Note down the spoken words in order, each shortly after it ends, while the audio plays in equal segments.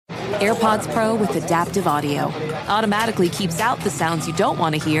AirPods Pro with adaptive audio automatically keeps out the sounds you don't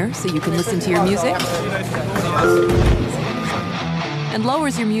want to hear so you can listen to your music, and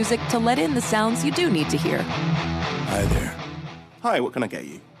lowers your music to let in the sounds you do need to hear. Hi there. Hi, what can I get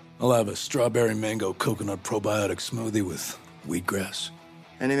you? I'll have a strawberry mango coconut probiotic smoothie with wheatgrass.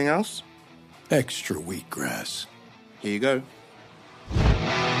 Anything else? Extra wheatgrass. Here you go.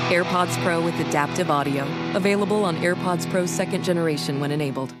 AirPods Pro with adaptive audio. Available on AirPods Pro 2nd generation when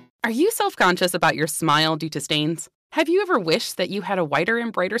enabled. Are you self-conscious about your smile due to stains? Have you ever wished that you had a whiter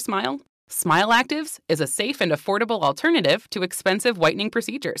and brighter smile? Smile Actives is a safe and affordable alternative to expensive whitening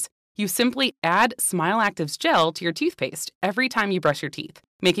procedures. You simply add Smile Actives gel to your toothpaste every time you brush your teeth,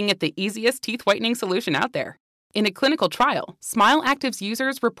 making it the easiest teeth whitening solution out there. In a clinical trial, Smile Actives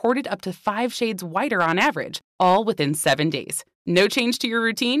users reported up to 5 shades whiter on average, all within 7 days. No change to your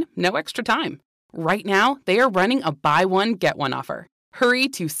routine, no extra time. Right now, they are running a buy one, get one offer. Hurry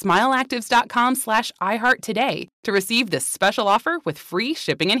to smileactives.com/iHeart today to receive this special offer with free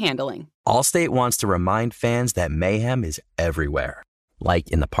shipping and handling. Allstate wants to remind fans that mayhem is everywhere.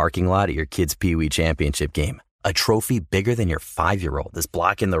 Like in the parking lot at your kid's Pee Wee Championship game. A trophy bigger than your 5-year-old is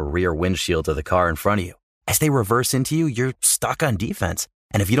blocking the rear windshield of the car in front of you. As they reverse into you, you're stuck on defense.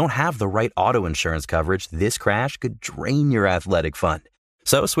 And if you don't have the right auto insurance coverage, this crash could drain your athletic fund.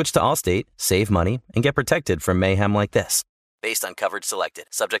 So switch to Allstate, save money, and get protected from mayhem like this. Based on coverage selected,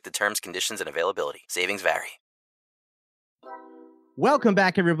 subject to terms, conditions, and availability. Savings vary. Welcome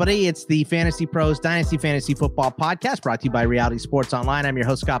back, everybody. It's the Fantasy Pros Dynasty Fantasy Football Podcast brought to you by Reality Sports Online. I'm your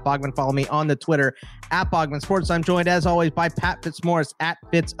host, Scott Bogman. Follow me on the Twitter at Bogman Sports. I'm joined, as always, by Pat Fitzmaurice at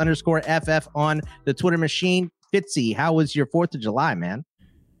Fitz_FF on the Twitter machine. Fitzy, how was your 4th of July, man?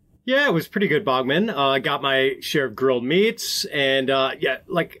 Yeah, it was pretty good, Bogman. I got my share of grilled meats, and I'm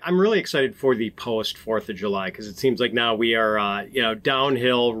really excited for the post 4th of July because it seems like now we are,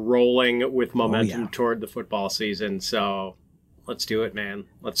 downhill, rolling with momentum toward the football season. So let's do it, man.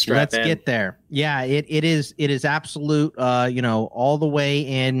 Let's get there. Yeah, it is absolute, all the way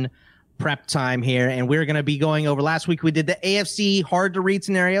in prep time here, and we're going to be going over. Last week we did the AFC hard to read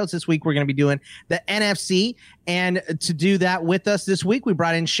scenarios. This week we're going to be doing the NFC, and to do that with us this week we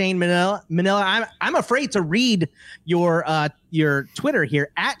brought in Shane Manila. I'm afraid to read your Twitter here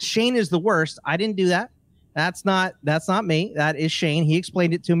at Shane is the worst. I didn't do that. That's not me. That is Shane. He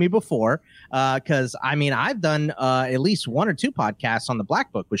explained it to me before. Because I've done at least 1 or 2 podcasts on the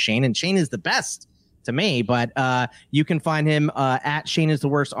Black Book with Shane, and Shane is the best to me. But you can find him at Shane is the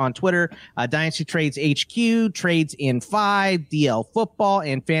worst on Twitter. Dynasty Trades HQ, Trades in 5, DL Football,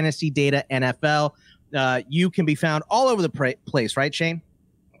 and Fantasy Data NFL. You can be found all over the place, right, Shane?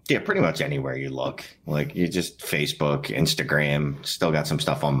 Yeah, pretty much anywhere you look. Like you just Facebook, Instagram, still got some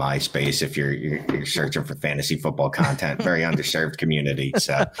stuff on MySpace if you're searching for fantasy football content. Very underserved community.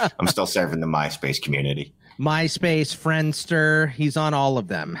 So I'm still serving the MySpace community. MySpace, Friendster, he's on all of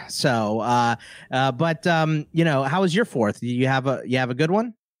them. So how was your 4th? You have a good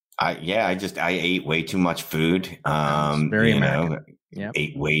one? I ate way too much food. Very American. Yep.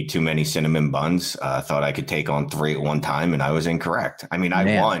 Ate way too many cinnamon buns. Thought I could take on 3 at one time, and I was incorrect. I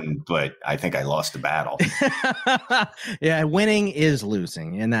won, but I think I lost the battle. Yeah, winning is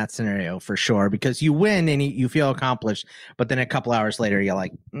losing in that scenario for sure, because you win and you feel accomplished, but then a couple hours later, you're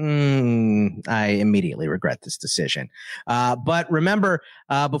like, I immediately regret this decision. But remember,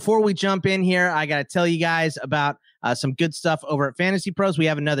 before we jump in here, I got to tell you guys about some good stuff over at Fantasy Pros. We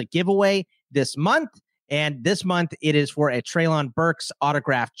have another giveaway this month. And this month, it is for a Treylon Burks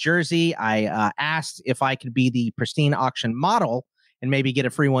autographed jersey. I asked if I could be the pristine auction model and maybe get a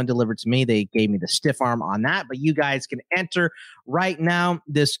free one delivered to me. They gave me the stiff arm on that, but you guys can enter right now.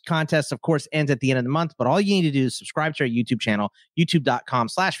 This contest, of course, ends at the end of the month, but all you need to do is subscribe to our YouTube channel,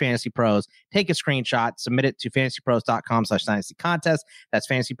 youtube.com/fantasypros. Take a screenshot, submit it to fantasypros.com/dynasty-contest. That's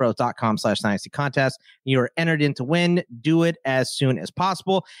fantasypros.com/dynasty-contest. You are entered in to win. Do it as soon as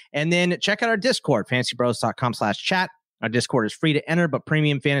possible. And then check out our Discord, fantasypros.com/chat. Our Discord is free to enter, but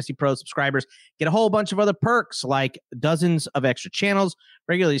premium Fantasy Pro subscribers get a whole bunch of other perks like dozens of extra channels,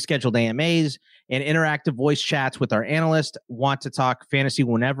 regularly scheduled AMAs, and interactive voice chats with our analysts. Want to talk fantasy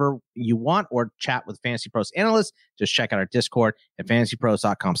whenever you want or chat with Fantasy Pros analysts? Just check out our Discord at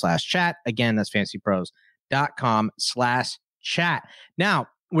fantasypros.com/chat. Again, that's fantasypros.com/chat. Now,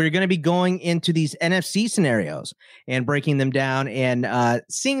 we're going to be going into these NFC scenarios and breaking them down and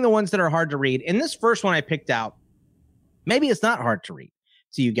seeing the ones that are hard to read. And this first one I picked out, maybe it's not hard to read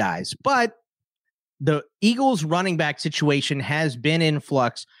to you guys, but the Eagles running back situation has been in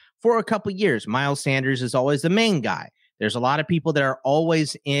flux for a couple years. Miles Sanders is always the main guy. There's a lot of people that are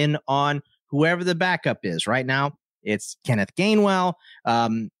always in on whoever the backup is. Right now, it's Kenneth Gainwell.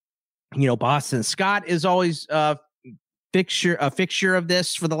 Boston Scott is always a fixture of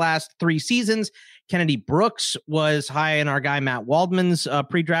this for the last 3 seasons. Kennedy Brooks was high in our guy Matt Waldman's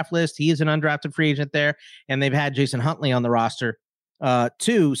pre-draft list. He is an undrafted free agent there, and they've had Jason Huntley on the roster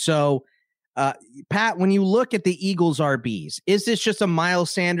too. So, Pat, when you look at the Eagles RBs, is this just a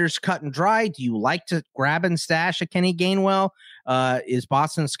Miles Sanders cut and dry? Do you like to grab and stash a Kenny Gainwell? Is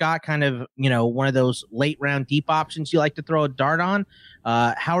Boston Scott kind of, one of those late round deep options you like to throw a dart on?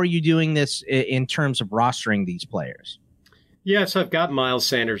 How are you doing this in terms of rostering these players? Yes, I've got Miles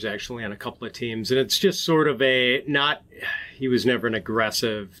Sanders actually on a couple of teams, and it's just sort of he was never an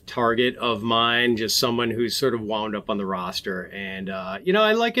aggressive target of mine, just someone who's sort of wound up on the roster. And, I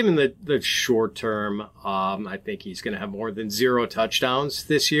like him in the short term. I think he's going to have more than 0 touchdowns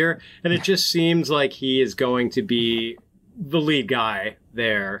this year. And it just seems like he is going to be the lead guy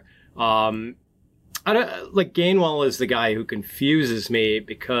there. Gainwell is the guy who confuses me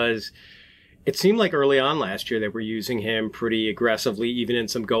because it seemed like early on last year they were using him pretty aggressively, even in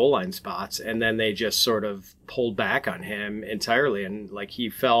some goal line spots. And then they just sort of pulled back on him entirely. And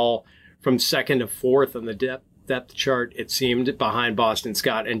he fell from 2nd to 4th on the depth chart, it seemed, behind Boston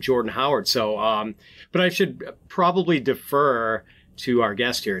Scott and Jordan Howard. So, but I should probably defer to our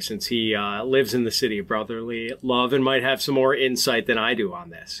guest here since he lives in the city of brotherly love and might have some more insight than I do on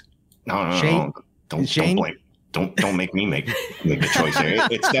this. No. Shane? Don't blame. Don't make me make the choice here.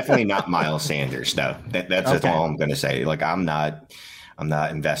 It's definitely not Miles Sanders, though. That's okay. All I'm going to say. I'm not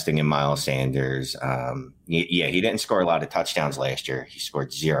investing in Miles Sanders. He didn't score a lot of touchdowns last year. He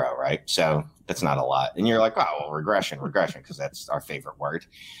scored 0, right? So that's not a lot. And you're like, oh, well, regression, because that's our favorite word.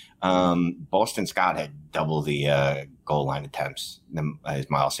 Boston Scott had double the goal line attempts as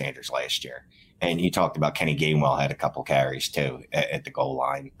Miles Sanders last year. And you talked about Kenny Gainwell had a couple carries too at the goal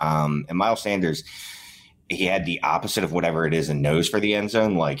line. And Miles Sanders, he had the opposite of whatever it is and knows for the end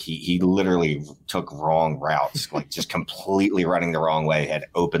zone. He literally took wrong routes, just completely running the wrong way, had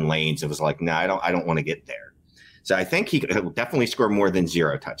open lanes. It was no, I don't want to get there. So I think he'll definitely score more than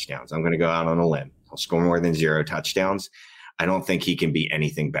 0 touchdowns. I'm going to go out on a limb. He'll score more than 0 touchdowns. I don't think he can be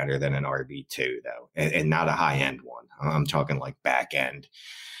anything better than an RB2 though. And not a high end one. I'm talking back end.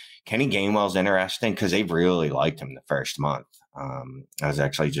 Kenny Gainwell's interesting because they really liked him the first month. I was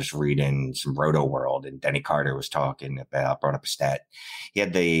actually just reading some Roto World, and Denny Carter was brought up a stat. He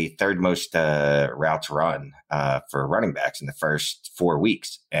had the 3rd most routes run for running backs in the first 4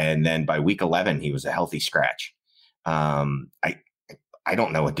 weeks. And then by week 11, he was a healthy scratch. I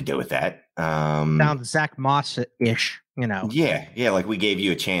don't know what to do with that. Sounds Zach Moss-ish, Yeah. We gave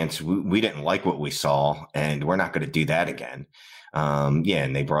you a chance. We didn't like what we saw, and we're not going to do that again. And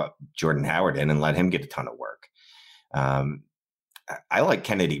they brought Jordan Howard in and let him get a ton of work. I like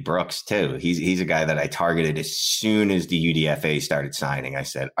Kennedy Brooks too. He's a guy that I targeted as soon as the UDFA started signing. I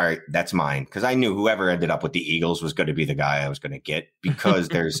said, all right, that's mine. Because I knew whoever ended up with the Eagles was going to be the guy I was going to get because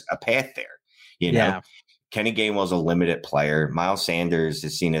there's a path there. Yeah. Kenny Gainwell's a limited player. Miles Sanders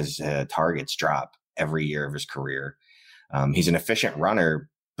has seen his targets drop every year of his career. He's an efficient runner,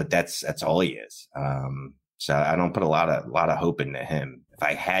 but that's all he is. So I don't put a lot of hope into him. If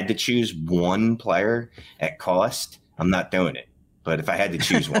I had to choose one player at cost, I'm not doing it. But if I had to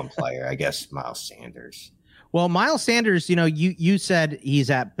choose one player, I guess Miles Sanders. Well, Miles Sanders, you said he's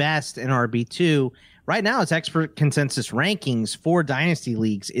at best an RB2. Right now, his expert consensus rankings for dynasty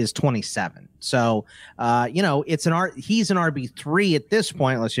leagues is 27. So, he's an RB3 at this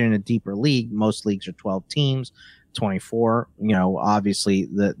point, unless you're in a deeper league. Most leagues are 12 teams. 24, obviously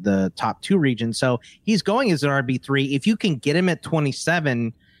the top 2 regions. So he's going as an RB3. If you can get him at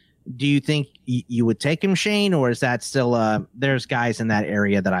 27, do you think you would take him, Shane, or is that still there's guys in that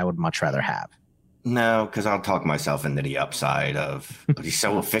area that I would much rather have? No, because I'll talk myself into the upside but he's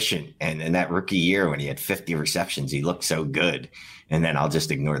so efficient. And in that rookie year when he had 50 receptions, he looked so good. And then I'll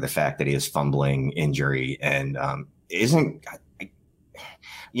just ignore the fact that he has fumbling injury and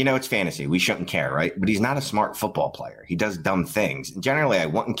it's fantasy. We shouldn't care, right? But he's not a smart football player. He does dumb things. And generally, I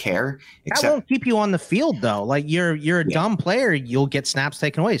wouldn't care. That won't keep you on the field, though. You're a dumb player. You'll get snaps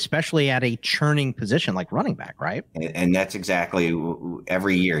taken away, especially at a churning position like running back, right? And that's exactly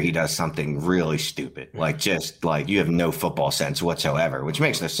every year he does something really stupid. You have no football sense whatsoever, which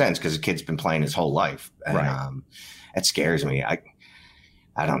makes no sense because the kid's been playing his whole life. And, right. It scares me.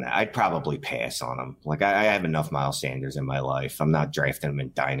 I don't know. I'd probably pass on him. I have enough Miles Sanders in my life. I'm not drafting him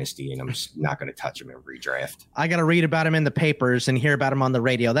in Dynasty, and I'm just not going to touch him in redraft. I got to read about him in the papers and hear about him on the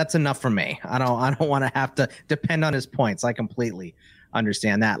radio. That's enough for me. I don't want to have to depend on his points. I completely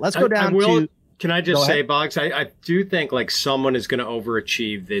understand that. Let's go down to Can I just say, Boggs, I do think like someone is going to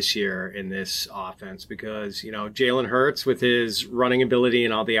overachieve this year in this offense because, Jalen Hurts with his running ability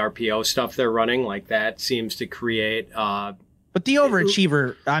and all the RPO stuff they're running, like that seems to create. But the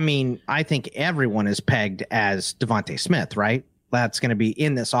overachiever, I think everyone is pegged as Devontae Smith, right? That's going to be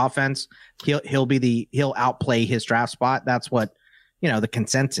in this offense. He'll outplay his draft spot. That's what, the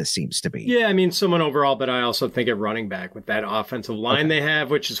consensus seems to be. Yeah, someone overall, but I also think at running back with that offensive line they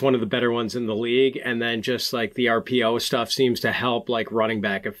have, which is one of the better ones in the league. And then just like the RPO stuff seems to help like running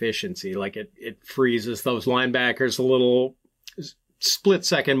back efficiency. Like it freezes those linebackers a little split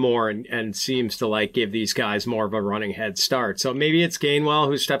second more and seems to like give these guys more of a running head start. So maybe it's Gainwell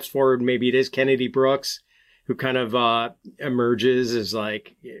who steps forward. Maybe it is Kennedy Brooks who kind of emerges as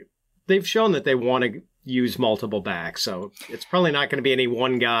like, they've shown that they want to use multiple backs. So it's probably not going to be any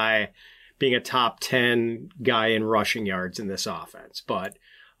one guy being a top 10 guy in rushing yards in this offense. But,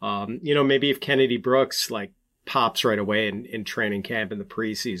 maybe if Kennedy Brooks like pops right away in training camp in the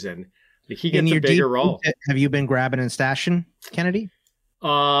preseason, like, he gets a bigger role. Have you been grabbing and stashing Kennedy?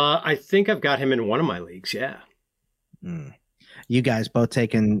 I think I've got him in one of my leagues. Yeah. You guys both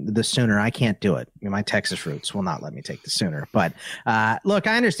taking the Sooner. I can't do it. My Texas roots will not let me take the Sooner. But look,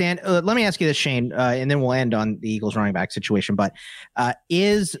 I understand. Let me ask you this, Shane, and then we'll end on the Eagles running back situation. But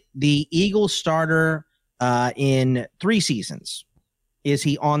is the Eagles starter in 3 seasons, is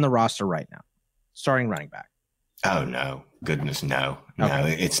he on the roster right now? Starting running back? Oh, no. Goodness, no. No,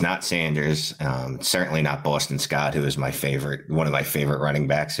 Okay. it's not Sanders. Certainly not Boston Scott, who is one of my favorite running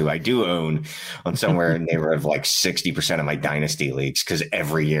backs, who I do own on somewhere in the neighborhood of like 60% of my dynasty leagues, because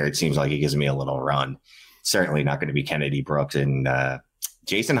every year it seems like he gives me a little run. Certainly not going to be Kennedy Brooks. And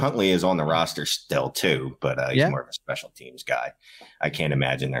Jason Huntley is on the roster still, too, but he's more of a special teams guy. I can't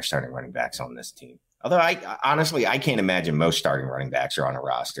imagine they're starting running backs on this team. Although I can't imagine most starting running backs are on a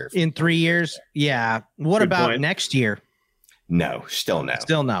roster. In 3 years? Yeah. What Good about point. next year? No, still no.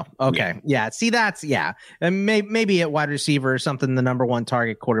 Still no. Okay. Yeah. See, that's, and maybe at wide receiver or something, the number 1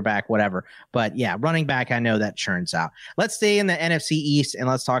 target quarterback, whatever. But yeah, running back, I know that churns out. Let's stay in the NFC East and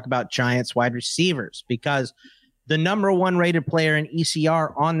let's talk about Giants wide receivers, because the number 1 rated player in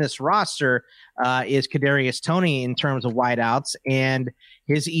ECR on this roster is Kadarius Toney in terms of wideouts, and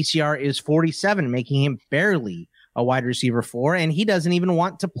his ECR is 47, making him barely a wide receiver 4, and he doesn't even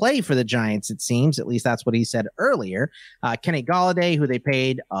want to play for the Giants, it seems. At least that's what he said earlier. Kenny Golladay, who they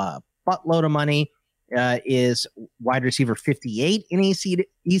paid a buttload of money, is wide receiver 58 in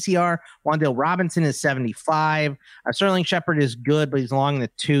ECR. Wan'Dale Robinson is 75. Sterling Shepard is good, but he's long in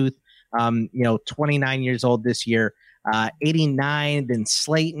the tooth. 29 years old this year. 89, then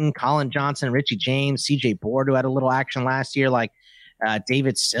Slayton, Colin Johnson, Richie James, CJ Board, who had a little action last year, like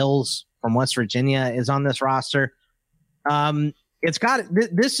David Sills from West Virginia is on this roster.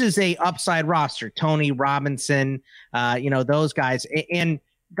 This is a upside roster. Tony Robinson, those guys. And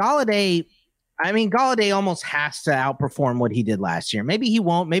Golladay, Golladay almost has to outperform what he did last year. Maybe he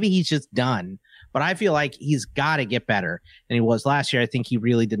won't. Maybe he's just done. But I feel like he's got to get better than he was last year. I think he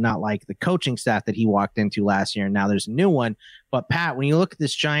really did not like the coaching staff that he walked into last year, and now there's a new one. But, Pat, when you look at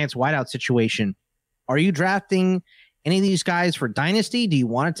this Giants wideout situation, are you drafting any of these guys for Dynasty? Do you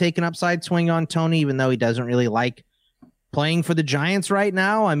want to take an upside swing on Tony, even though he doesn't really like playing for the Giants right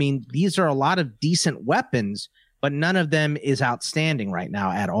now? These are a lot of decent weapons, but none of them is outstanding right now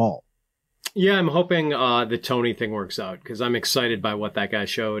at all. Yeah, I'm hoping the Tony thing works out, because I'm excited by what that guy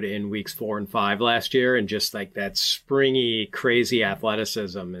showed in weeks 4 and 5 last year, and just like that springy, crazy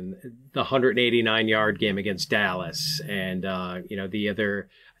athleticism, and the 189-yard game against Dallas, and the other,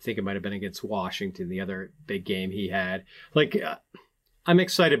 I think it might have been against Washington, the other big game he had. Like, I'm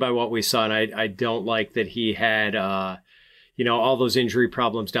excited by what we saw, and I don't like that he had all those injury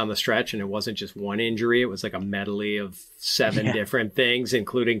problems down the stretch, and it wasn't just one injury. It was like a medley of 7 different things,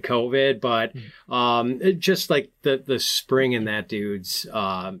 including COVID. But just like the spring in that dude's,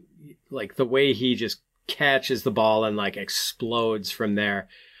 like the way he just catches the ball and like explodes from there.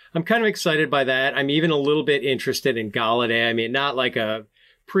 I'm kind of excited by that. I'm even a little bit interested in Golladay. Not like a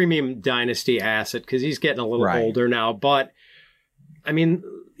premium dynasty asset, because he's getting a little older now, but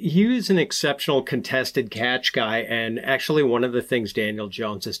he was an exceptional contested catch guy, and actually one of the things Daniel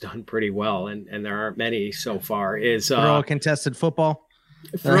Jones has done pretty well, and there aren't many so far, is throw a contested football.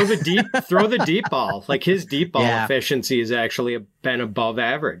 Throw the deep ball. Like, his deep ball efficiency has actually been above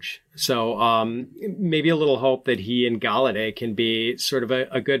average. So maybe a little hope that he and Golladay can be sort of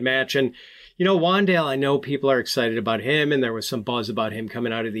a good match. And Wan'Dale, I know people are excited about him, and there was some buzz about him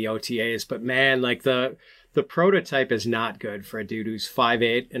coming out of the OTAs, but man, like the prototype is not good for a dude who's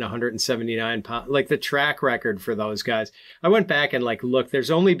 5'8" and 179 pounds. Like, the track record for those guys. I went back and looked.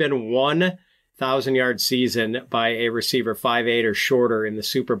 There's only been one 1,000-yard season by a receiver 5'8" or shorter in the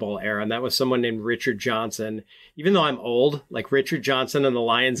Super Bowl era, and that was someone named Richard Johnson. Even though I'm old, like Richard Johnson and the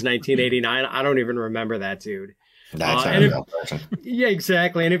Lions 1989, I don't even remember that dude. That's a real person. Yeah,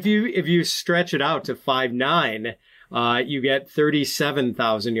 exactly. And if you stretch it out to 5'9", you get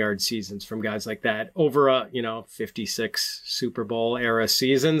 37,000-yard seasons from guys like that over 56 Super Bowl era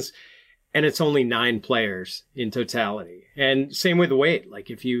seasons. And it's only 9 players in totality. And same with weight. Like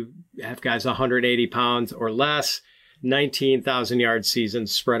if you have guys 180 pounds or less, 19,000-yard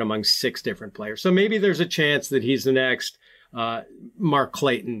seasons spread among 6 different players. So maybe there's a chance that he's the next Mark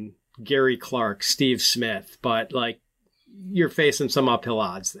Clayton, Gary Clark, Steve Smith. But like you're facing some uphill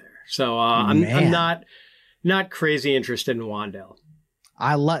odds there. So I'm not crazy interested in Wan'Dale.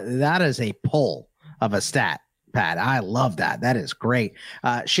 I love that is a pull of a stat. Pat, I love that. That is great.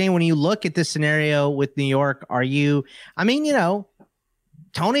 Shane, when you look at this scenario with New York, Tony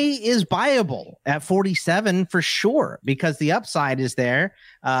is buyable at 47 for sure because the upside is there.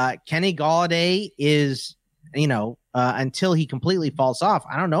 Kenny Golladay is, until he completely falls off,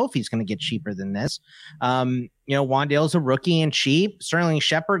 I don't know if he's going to get cheaper than this. Wan'Dale's a rookie and cheap. Sterling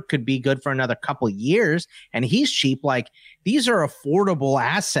Shepard could be good for another couple years, and he's cheap. Like, these are affordable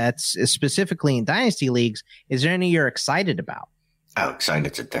assets, specifically in dynasty leagues. Is there any you're excited about? Oh,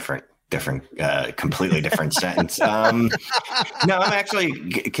 excited's a different, completely different sentence. No, I'm actually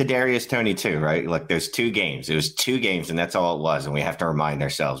Kadarius Toney too, right? Like there's 2 games. It was 2 games, and that's all it was. And we have to remind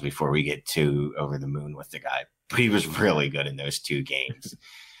ourselves before we get too over the moon with the guy. But he was really good in those 2 games.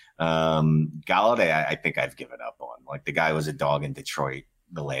 Golladay, I think I've given up on. Like the guy was a dog in Detroit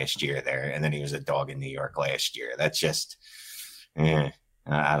the last year there, and then he was a dog in New York last year. That's just, I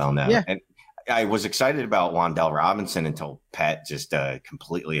don't know. Yeah. And I was excited about Wan'Dale Robinson until Pat just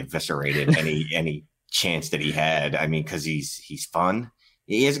completely eviscerated any chance that he had. I mean, because he's fun.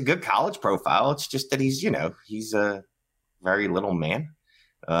 He has a good college profile. It's just that he's a very little man.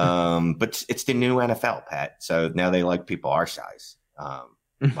 But it's the new NFL, Pat. So now they like people our size.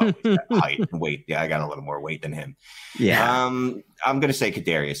 Height and weight. Yeah, I got a little more weight than him. Yeah. I'm going to say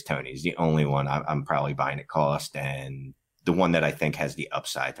Kadarius Toney is the only one I'm probably buying at cost, and the one that I think has the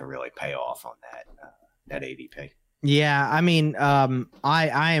upside to really pay off on that ADP. Yeah, I mean,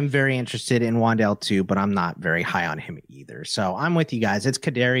 I am very interested in Wan'Dale too, but I'm not very high on him either. So I'm with you guys. It's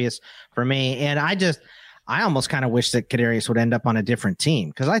Kadarius for me, and I almost kind of wish that Kadarius would end up on a different team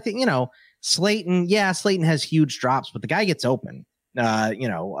because I think Slayton has huge drops, but the guy gets open.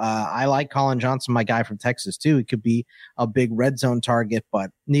 I like Colin Johnson, my guy from Texas too. He could be a big red zone target,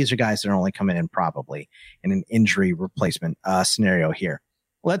 but these are guys that are only coming in probably in an injury replacement scenario here.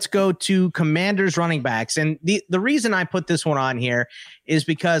 Let's go to Commanders running backs. And the reason I put this one on here is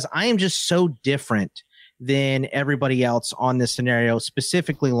because I am just so different than everybody else on this scenario,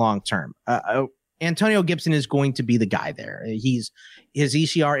 specifically long-term. Antonio Gibson is going to be the guy there. His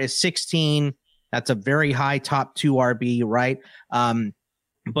ECR is 16. That's a very high top 2 RB, right?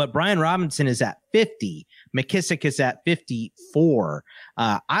 But Brian Robinson is at 50. McKissick is at 54.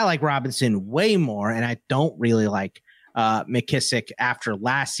 I like Robinson way more, and I don't really like McKissick after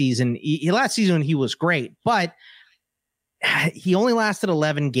last season. Last season he was great, but he only lasted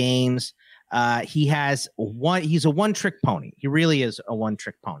 11 games. He's a one-trick pony. He really is a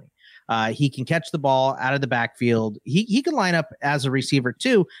one-trick pony. He can catch the ball out of the backfield. He can line up as a receiver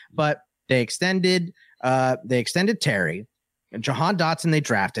too, but they extended Terry. Jahan Dotson they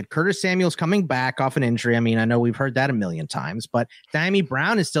drafted. Curtis Samuel's coming back off an injury. I mean, I know we've heard that a million times, but Diami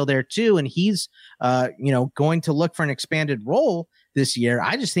Brown is still there too, and he's going to look for an expanded role this year.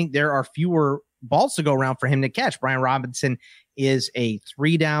 I just think there are fewer balls to go around for him to catch. Brian Robinson is a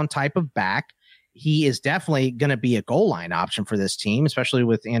 3-down type of back. He is definitely going to be a goal line option for this team, especially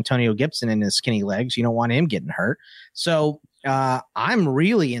with Antonio Gibson and his skinny legs. You don't want him getting hurt. So I'm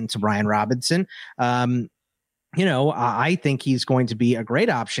really into Brian Robinson. I think he's going to be a great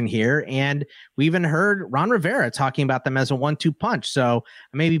option here. And we even heard Ron Rivera talking about them as a 1-2 punch. So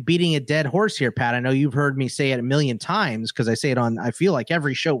I may be beating a dead horse here, Pat. I know you've heard me say it a million times because I say it on, I feel like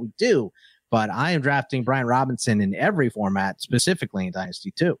every show we do, but I am drafting Brian Robinson in every format, specifically in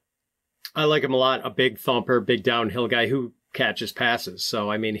Dynasty too. I like him a lot. A big thumper, big downhill guy who catches passes.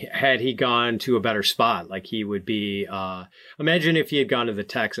 So, I mean, had he gone to a better spot, like he would be, imagine if he had gone to the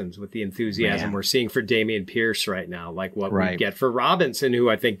Texans with the enthusiasm we're seeing for Dameon Pierce right now, like what we get for Robinson, who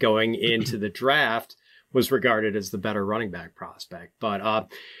I think going into the draft was regarded as the better running back prospect. But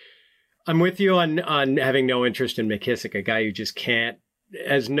I'm with you on having no interest in McKissick, a guy who just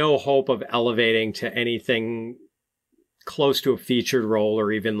has no hope of elevating to anything close to a featured role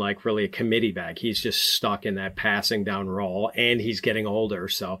or even like really a committee back. He's just stuck in that passing down role, and he's getting older.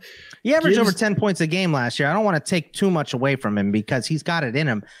 So he averaged over 10 points a game last year. I don't want to take too much away from him because he's got it in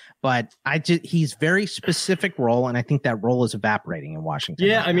him, but he's very specific role, and I think that role is evaporating in Washington.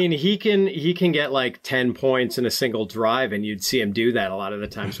 Yeah, right I mean, he can get like 10 points in a single drive, and you'd see him do that a lot of the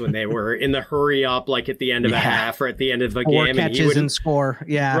times when they were in the hurry up, like at the end of a half or at the end of a game. 4 catches and score.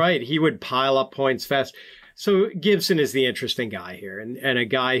 Yeah. Right. He would pile up points fast. So Gibson is the interesting guy here, and a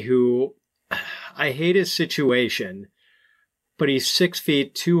guy who I hate his situation, but he's 6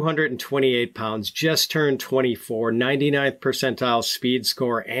 feet, 228 pounds, just turned 24, 99th percentile speed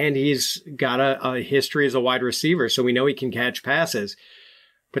score, and he's got a history as a wide receiver, so we know he can catch passes.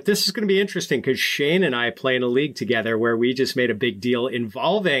 But this is going to be interesting because Shane and I play in a league together where we just made a big deal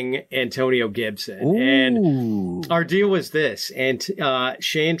involving Antonio Gibson. Ooh. And our deal was this. And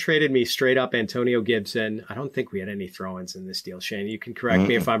Shane traded me straight up Antonio Gibson. I don't think we had any throw-ins in this deal, Shane. You can correct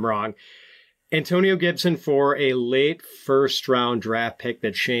me if I'm wrong. Antonio Gibson for a late first-round draft pick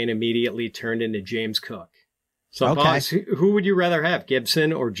that Shane immediately turned into James Cook. So, Boss, who would you rather have,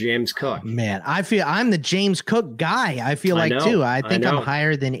 Gibson or James Cook? Man, I feel I'm the James Cook guy. I feel like, too. I think I'm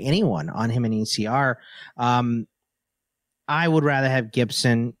higher than anyone on him in ECR. I would rather have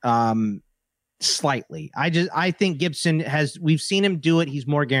Gibson slightly. I think Gibson we've seen him do it. He's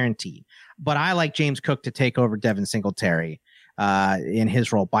more guaranteed. But I like James Cook to take over Devin Singletary in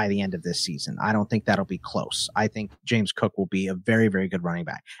his role by the end of this season. I don't think that'll be close. I think James Cook will be a very, very good running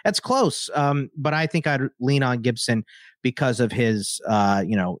back. That's close, but I think I'd lean on Gibson because of his,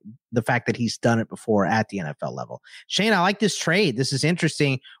 the fact that he's done it before at the NFL level. Shane, I like this trade. This is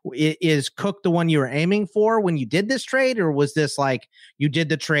interesting. Is Cook the one you were aiming for when you did this trade, or was this like you did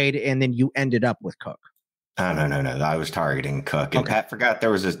the trade and then you ended up with Cook? No. I was targeting Cook, and Pat forgot there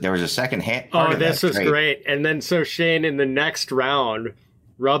was a second hand. Oh, this was great. And then so Shane in the next round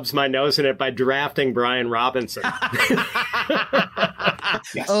rubs my nose in it by drafting Brian Robinson.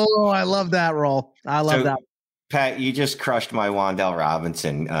 Yes. Oh, I love that role. I love that. Pat, you just crushed my Wan'Dale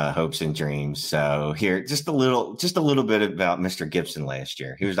Robinson hopes and dreams. So here, just a little bit about Mr. Gibson last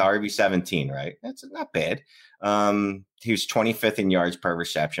year. He was the RB17, right? That's not bad. He was 25th in yards per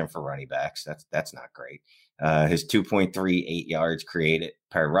reception for running backs. That's not great. His 2.38 yards created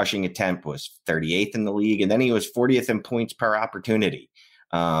per rushing attempt was 38th in the league. And then he was 40th in points per opportunity.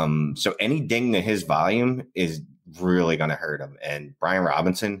 So any ding to his volume is really going to hurt him. And Brian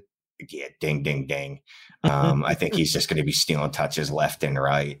Robinson, yeah, ding, ding, ding. I think he's just going to be stealing touches left and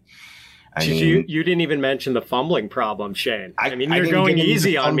right. You didn't even mention the fumbling problem, Shane. You're going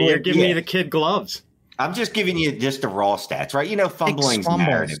easy on me. You're giving me the kid gloves. I'm just giving you just the raw stats, right? Fumbling's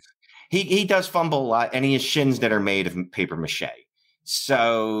narrative. He does fumble a lot, and he has shins that are made of paper mache.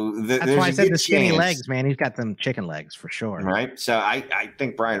 So that's why I said the skinny legs, man. He's got them chicken legs for sure. Right. So I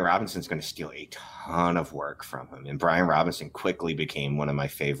think Brian Robinson's going to steal a ton of work from him. And Brian Robinson quickly became one of my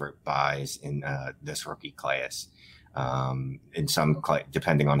favorite buys in this rookie class. In some,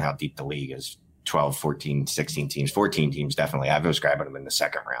 depending on how deep the league is, 12, 14, 16 teams, 14 teams, definitely. I was grabbing him in the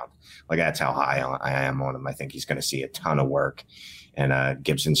second round. Like, that's how high I am on him. I think he's going to see a ton of work. And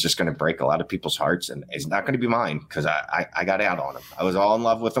Gibson's just going to break a lot of people's hearts, and it's not going to be mine because I got out on him. I was all in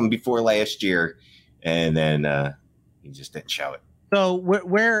love with him before last year, and then he just didn't show it. So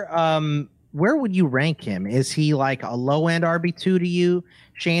where would you rank him? Is he like a low end RB2 to you,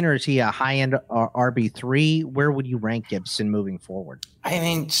 Shane, or is he a high end RB3? Where would you rank Gibson moving forward?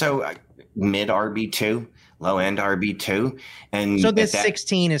 Mid RB2, low end RB2, and so this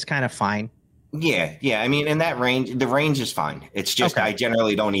 16 is kind of fine. Yeah. In that range, the range is fine. It's just I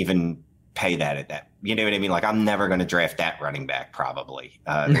generally don't even pay that at that. You know what I mean? Like, I'm never going to draft that running back. Probably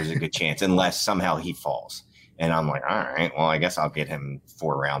there's a good chance, unless somehow he falls. And I'm like, all right, well, I guess I'll get him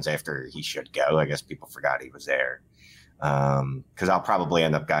 4 rounds after he should go. I guess people forgot he was there. Because I'll probably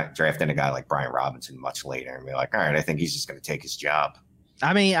end up drafting a guy like Brian Robinson much later and be like, all right, I think he's just going to take his job.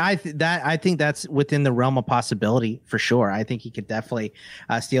 I mean, I think that's within the realm of possibility for sure. I think he could definitely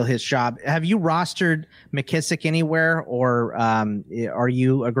steal his job. Have you rostered McKissick anywhere, or are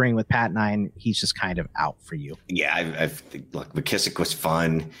you agreeing with Pat and I, and he's just kind of out for you? Yeah, look, McKissick was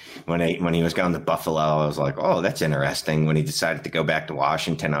fun when he was going to Buffalo. I was like, oh, that's interesting. When he decided to go back to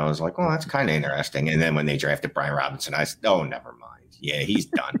Washington, I was like, well, that's kind of interesting. And then when they drafted Brian Robinson, I said, oh, never mind. Yeah, he's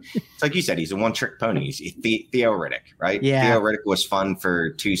done. It's like you said, he's a one-trick pony. He's Theo Riddick, right? Yeah. Theo Riddick was fun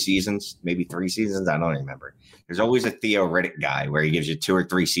for 2 seasons, maybe 3 seasons. I don't remember. There's always a Theo Riddick guy where he gives you 2 or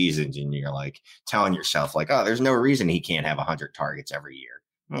 3 seasons and you're like telling yourself like, oh, there's no reason he can't have 100 targets every year.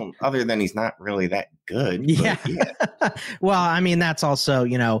 Well, other than he's not really that good. Yeah. Well, I mean, that's also,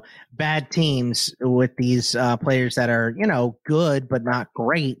 bad teams with these players that are, good but not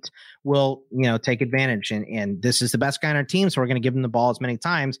great will, take advantage. And this is the best guy on our team, so we're going to give him the ball as many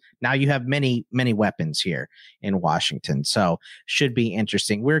times. Now you have many, many weapons here in Washington. So should be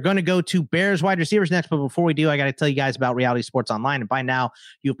interesting. We're going to go to Bears wide receivers next. But before we do, I got to tell you guys about Reality Sports Online. And by now,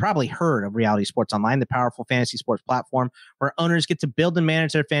 you've probably heard of Reality Sports Online, the powerful fantasy sports platform where owners get to build and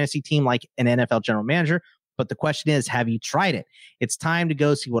manage their fantasy team like an NFL general manager. But the question is, have you tried it? It's time to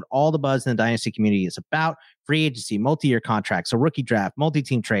go see what all the buzz in the dynasty community is about. Free agency, multi-year contracts, a rookie draft,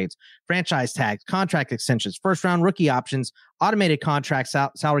 multi-team trades, franchise tags, contract extensions, first-round rookie options, automated contracts,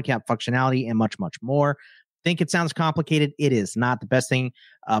 salary cap functionality, and much, much more. Think it sounds complicated? It is not. The best thing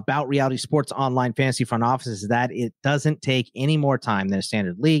about Reality Sports Online Fantasy Front Office is that it doesn't take any more time than a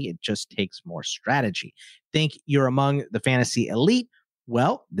standard league. It just takes more strategy. Think you're among the fantasy elite?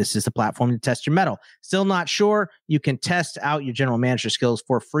 Well, this is the platform to test your mettle. Still not sure? You can test out your general manager skills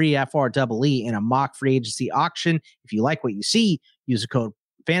for free FREE in a mock free agency auction. If you like what you see, use the code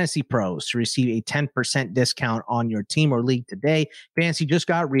Fantasy Pros to receive a 10% discount on your team or league today. Fantasy just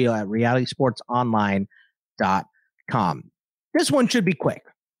got real at realitysportsonline.com. This one should be quick.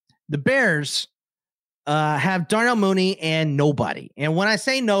 The Bears have Darnell Mooney and nobody. And when I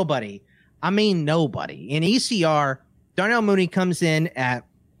say nobody, I mean nobody. In ECR, Darnell Mooney comes in at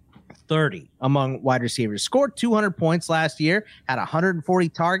 30 among wide receivers. Scored 200 points last year, had 140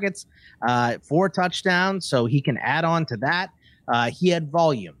 targets, 4 touchdowns, so he can add on to that. He had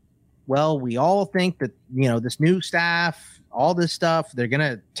volume. Well, we all think that, this new staff, all this stuff, they're going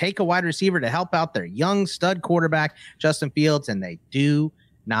to take a wide receiver to help out their young stud quarterback, Justin Fields, and they do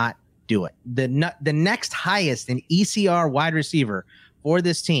not do it. The next highest in ECR wide receiver for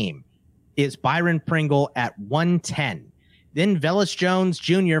this team is Byron Pringle at 110. Then Velus Jones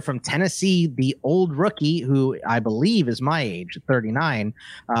Jr. from Tennessee, the old rookie, who I believe is my age, 39.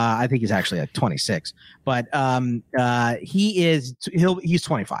 I think he's actually like 26, but he's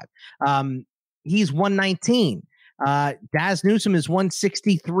 25. He's 119. Daz Newsome is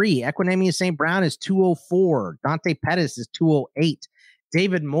 163. Equinemius St. Brown is 204. Dante Pettis is 208.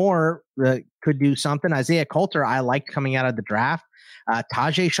 David Moore could do something. Isaiah Coulter, I liked coming out of the draft.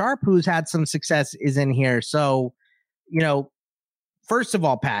 Tajay Sharp, who's had some success, is in here. So, first of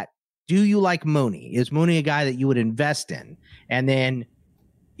all, Pat, do you like Mooney? Is Mooney a guy that you would invest in? And then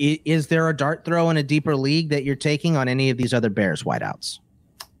is there a dart throw in a deeper league that you're taking on any of these other Bears wideouts?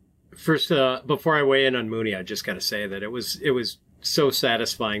 First, before I weigh in on Mooney, I just got to say that it was so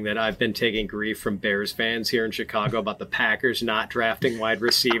satisfying that I've been taking grief from Bears fans here in Chicago about the Packers not drafting wide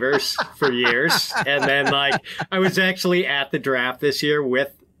receivers for years. And then, I was actually at the draft this year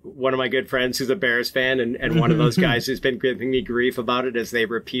with one of my good friends who's a Bears fan, and one of those guys who's been giving me grief about it as they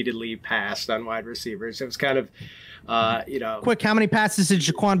repeatedly passed on wide receivers. It was kind of, Quick, how many passes is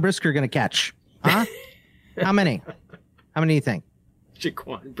Jaquan Brisker going to catch? Huh? How many? How many do you think?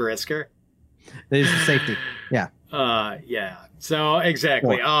 Jaquan Brisker? There's the safety. Yeah. Yeah. So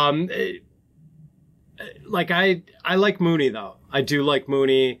exactly. I like Mooney though. I do like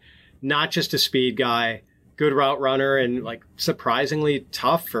Mooney, not just a speed guy, good route runner, and surprisingly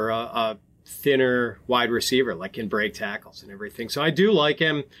tough for a thinner wide receiver, in break tackles and everything. So I do like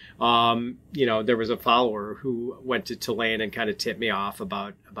him. There was a follower who went to Tulane and kind of tipped me off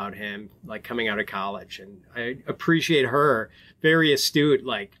about him, coming out of college, and I appreciate her. Very astute,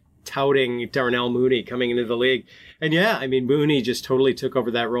 touting Darnell Mooney coming into the league. And yeah, Mooney just totally took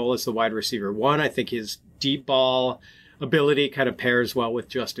over that role as the wide receiver one. I think his deep ball ability kind of pairs well with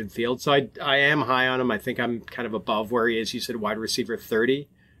Justin Fields. So I am high on him. I think I'm kind of above where he is. You said wide receiver 30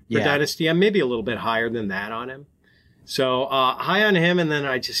 for Dynasty. I'm maybe a little bit higher than that on him. So high on him, and then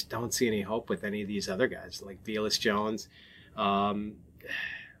I just don't see any hope with any of these other guys, like Velus Jones.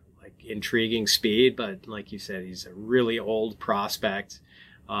 Intriguing speed, but like you said, he's a really old prospect.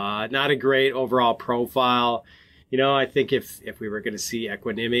 Not a great overall profile. I think if we were going to see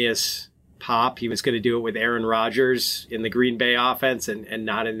Equinemius pop, he was going to do it with Aaron Rodgers in the Green Bay offense and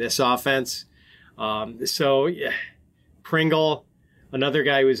not in this offense. Pringle, another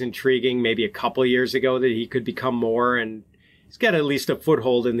guy who was intriguing maybe a couple of years ago that he could become more, and he's got at least a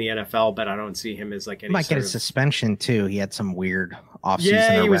foothold in the NFL, but I don't see him as any might get a suspension too. He had some weird offseason.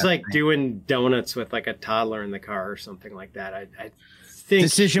 Yeah, he was doing donuts with a toddler in the car or something like that. I think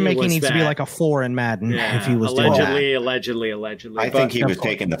decision making needs to be like a 4 in Madden. Yeah, if he was allegedly. I think he was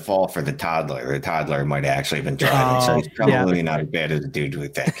taking the fall for the toddler. The toddler might have actually been driving, so he's probably not as bad as the dude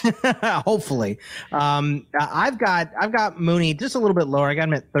would think. Hopefully, I've got Mooney just a little bit lower. I got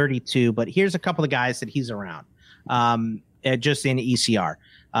him at 32, but here's a couple of guys that he's around. Just in ECR.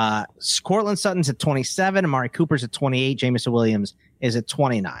 Cortland Sutton's at 27. Amari Cooper's at 28. Jameson Williams is at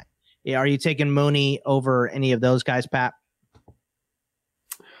 29. Are you taking Mooney over any of those guys, Pat?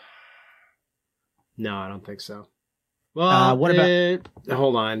 No, I don't think so. Well, what about?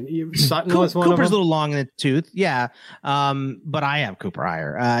 Hold on, Sutton was one Cooper's of them. a little long in the tooth, yeah. But I have Cooper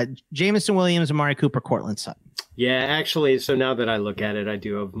higher. Jameson Williams, Amari Cooper, Cortland Sutton. Yeah, actually, so now that I look at it, I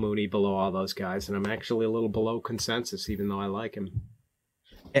do have Mooney below all those guys, and I'm actually a little below consensus, even though I like him.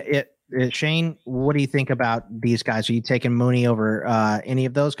 Shane, what do you think about these guys? Are you taking Mooney over any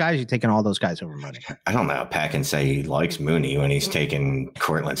of those guys? Are you taking all those guys over Mooney? I don't know. Pat can say he likes Mooney when he's taking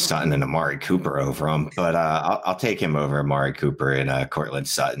Cortland Sutton and Amari Cooper over him, but I'll take him over Amari Cooper and Cortland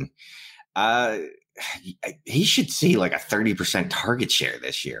Sutton. He should see like a 30% target share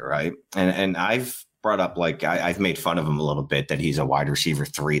this year, right? And I've brought up, like, I've made fun of him a little bit that he's a wide receiver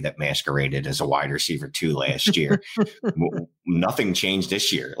 3 that masqueraded as a wide receiver 2 last year. Nothing changed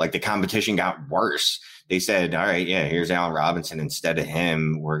this year. Like, the competition got worse. They said, all right, yeah, here's Allen Robinson. Instead of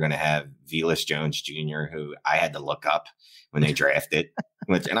him, we're going to have Velus Jones Jr., who I had to look up when they drafted.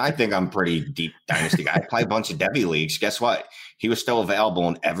 And I think I'm pretty deep dynasty guy. I play a bunch of Devy leagues. Guess what? He was still available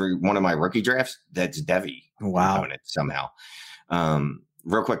in every one of my rookie drafts. That's Devy. Wow. Somehow.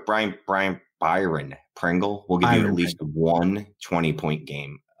 Real quick, Byron Pringle will give you at least one 20-point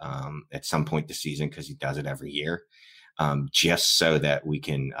game at some point this season, because he does it every year, just so that we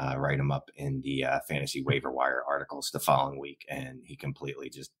can write him up in the fantasy waiver wire articles the following week. And he completely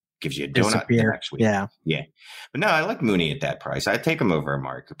just gives you a donut the next week. Yeah. But no, I like Mooney at that price. I'd take him over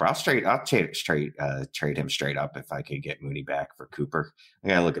Amari Cooper. I'll trade him straight up if I could get Mooney back for Cooper. I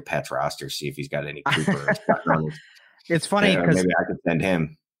gotta look at Pat's roster, see if he's got any Cooper. It's funny because maybe I could send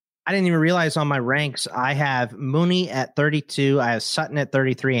him. I didn't even realize on my ranks, I have Mooney at 32, I have Sutton at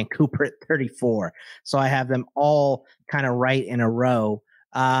 33, and Cooper at 34. So I have them all kind of right in a row.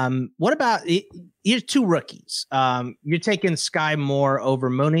 What about, here's 2 rookies. You're taking Sky Moore over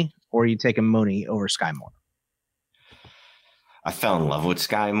Mooney, or are you taking Mooney over Sky Moore? I fell in love with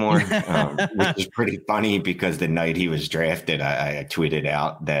Sky Moore, which is pretty funny because the night he was drafted, I tweeted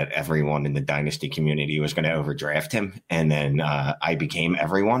out that everyone in the dynasty community was going to overdraft him. And then I became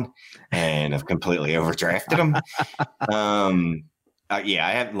everyone and have completely overdrafted him.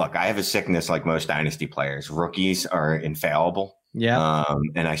 I have a sickness like most dynasty players. Rookies are infallible. Yeah.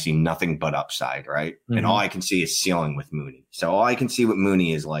 And I see nothing but upside, right? Mm-hmm. And all I can see is ceiling with Mooney. So all I can see with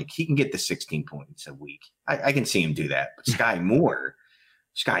Mooney is like he can get the 16 points a week. I can see him do that. But Sky Moore,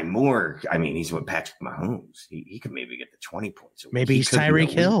 I mean, he's with Patrick Mahomes. He could maybe get the 20 points a week. Maybe he's Tyreek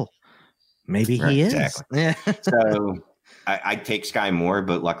Hill. Maybe he is. Exactly. So I'd take Sky Moore,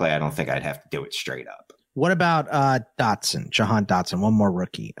 but luckily I don't think I'd have to do it straight up. What about Jahan Dotson, one more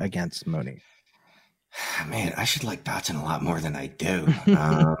rookie against Mooney? Man, I should like Dotson a lot more than I do.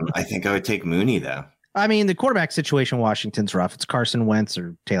 I think I would take Mooney, though. I mean, the quarterback situation in Washington's rough. It's Carson Wentz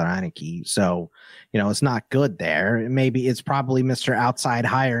or Taylor Heineke. So, it's not good there. Maybe it's probably Mr. Outside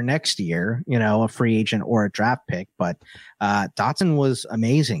hire next year, a free agent or a draft pick. But Dotson was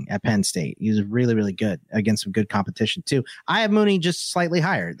amazing at Penn State. He was really, really good against some good competition, too. I have Mooney just slightly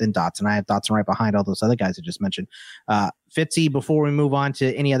higher than Dotson. I have Dotson right behind all those other guys I just mentioned. Fitzy, before we move on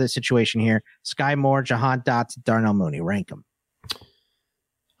to any other situation here, Sky Moore, Jahan Dotson, Darnell Mooney, rank them.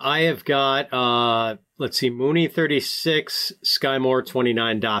 I have got, Mooney 36, Sky Moore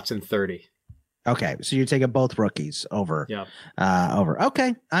 29, Dotson 30. Okay, so you're taking both rookies over. Yeah. Over.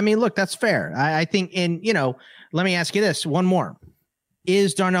 Okay. I mean, look, that's fair. I think, let me ask you this, one more.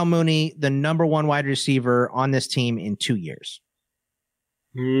 Is Darnell Mooney the number 1 wide receiver on this team in 2 years?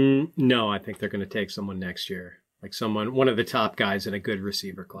 No, I think they're going to take someone next year. Like one of the top guys in a good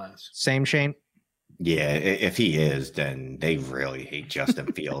receiver class. Same, Shane? Yeah, if he is, then they really hate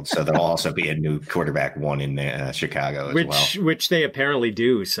Justin Fields. So there'll also be a new quarterback 1 in Chicago as well. Which they apparently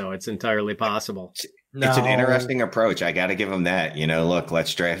do, so it's entirely possible. It's an interesting approach. I got to give him that. Look,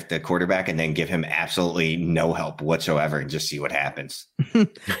 let's draft the quarterback and then give him absolutely no help whatsoever and just see what happens.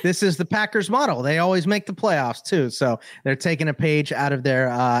 This is the Packers model. They always make the playoffs, too. So they're taking a page out of their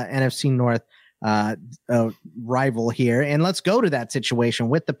NFC North rival here. And let's go to that situation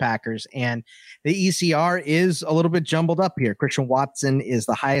with the Packers. And the ECR is a little bit jumbled up here. Christian Watson is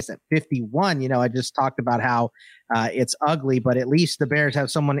the highest at 51. I just talked about how it's ugly, but at least the Bears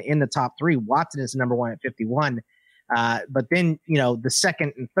have someone in the top 3. Watson is number 1 at 51. But then, the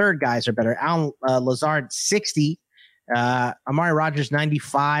second and third guys are better. Alan Lazard, 60. Amari Rogers,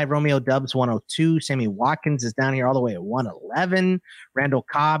 95. Romeo Doubs, 102. Sammy Watkins is down here all the way at 111. Randall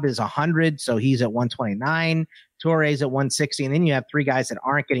Cobb is 100, so he's at 129. Touré's at 160. And then you have 3 guys that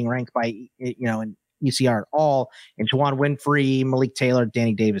aren't getting ranked by, in PCR at all. And Juwan Winfrey, Malik Taylor,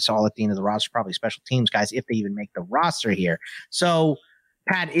 Danny Davis, all at the end of the roster, probably special teams guys, if they even make the roster here. So,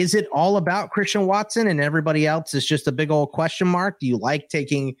 Pat, is it all about Christian Watson and everybody else is just a big old question mark? Do you like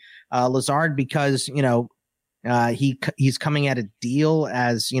taking Lazard because, he's coming at a deal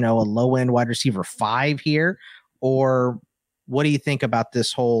as, a low-end wide receiver 5 here? Or what do you think about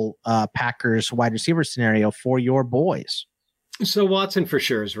this whole Packers wide receiver scenario for your boys? So Watson for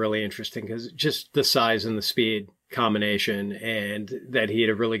sure is really interesting because just the size and the speed combination, and that he had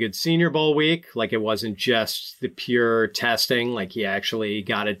a really good Senior Bowl week. Like, it wasn't just the pure testing. Like, he actually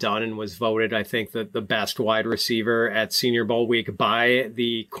got it done and was voted, I think, the best wide receiver at Senior Bowl week by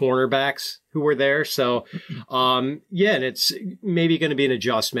the cornerbacks who were there. So, and it's maybe going to be an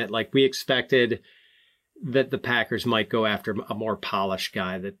adjustment. Like, we expected that the Packers might go after a more polished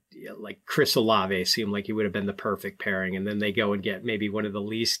guy, that like Chris Olave seemed like he would have been the perfect pairing. And then they go and get maybe one of the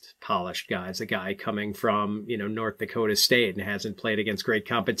least polished guys, a guy coming from, North Dakota State and hasn't played against great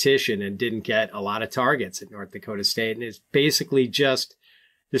competition and didn't get a lot of targets at North Dakota State and is basically just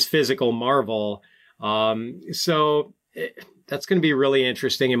this physical marvel. That's going to be really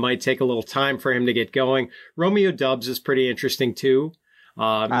interesting. It might take a little time for him to get going. Romeo Doubs is pretty interesting too.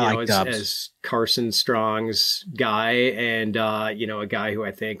 As Carson Strong's guy, and a guy who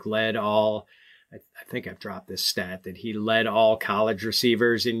I think led all. I think I've dropped this stat that he led all college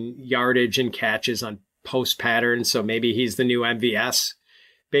receivers in yardage and catches on post patterns. So maybe he's the new MVS,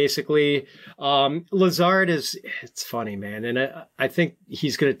 basically. Lazard it's funny, man, and I think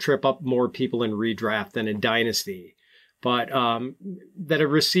he's going to trip up more people in redraft than in dynasty. But that a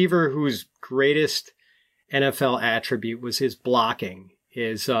receiver whose greatest NFL attribute was his blocking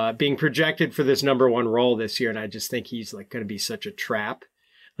is being projected for this number 1 role this year. And I just think he's like going to be such a trap.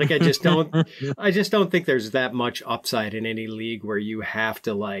 Like, I just don't think there's that much upside in any league where you have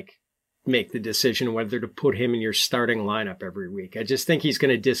to like make the decision whether to put him in your starting lineup every week. I just think he's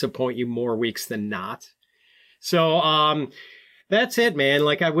going to disappoint you more weeks than not. So, that's it, man.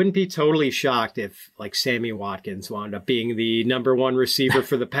 Like, I wouldn't be totally shocked if like Sammy Watkins wound up being the number 1 receiver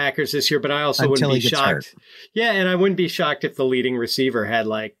for the Packers this year, but I also wouldn't be shocked. Hurt. Yeah. And I wouldn't be shocked if the leading receiver had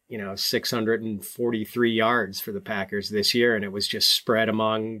 643 yards for the Packers this year. And it was just spread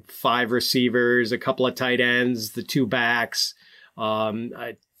among 5 receivers, a couple of tight ends, the 2 backs.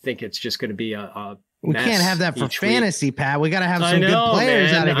 I think it's just going to be we can't have that for fantasy, week. Pat. We got to have some good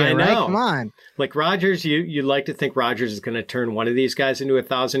players out of here, right? Come on. Like Rodgers, you'd like to think Rodgers is going to turn one of these guys into a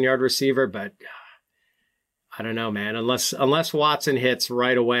 1,000-yard receiver, but I don't know, man. Unless Watson hits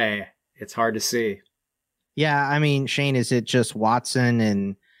right away, it's hard to see. Yeah, I mean, Shane, is it just Watson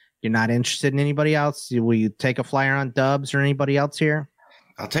and you're not interested in anybody else? Will you take a flyer on Dubs or anybody else here?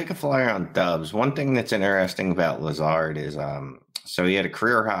 I'll take a flyer on Dubs. One thing that's interesting about Lazard is so he had a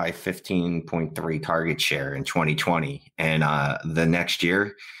career high 15.3 target share in 2020. And the next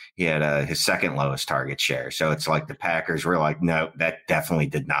year, he had his second lowest target share. So it's like the Packers were like, no, that definitely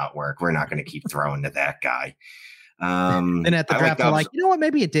did not work. We're not going to keep throwing to that guy. And at the draft, they're like, you know what?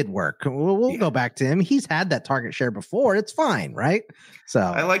 Maybe it did work. We'll go back to him. He's had that target share before. It's fine, right? So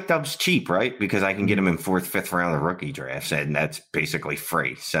I like Dubs cheap, right? Because I can get him in 4th, 5th round of rookie drafts, and that's basically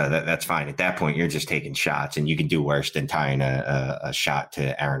free. So that's fine. At that point, you're just taking shots, and you can do worse than tying a shot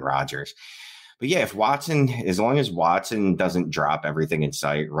to Aaron Rodgers. But yeah, as long as Watson doesn't drop everything in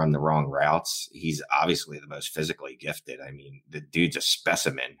sight, run the wrong routes, he's obviously the most physically gifted. I mean, the dude's a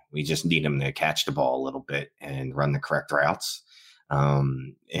specimen. We just need him to catch the ball a little bit and run the correct routes.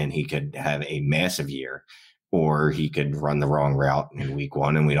 And he could have a massive year, or he could run the wrong route in week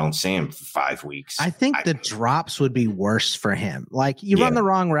 1 and we don't see him for 5 weeks. I think the drops would be worse for him. Like, you run the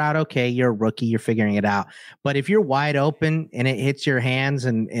wrong route. Okay. You're a rookie. You're figuring it out. But if you're wide open and it hits your hands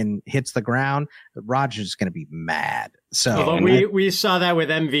and hits the ground, Rodgers is going to be mad. So although we saw that with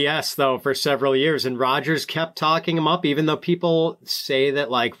MVS though for several years, and Rodgers kept talking him up, even though people say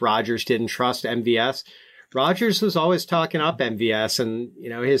that like Rodgers didn't trust MVS. Rodgers was always talking up MVS, and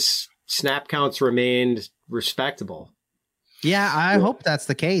his snap counts remained respectable. Yeah, I hope that's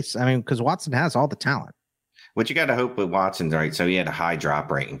the case. I mean, because Watson has all the talent. What you got to hope with Watson, right? So he had a high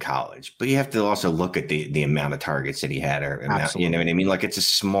drop rate in college, but you have to also look at the amount of targets that he had. You know what I mean? Like, it's a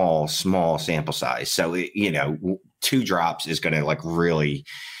small sample size. So, 2 drops is going to like really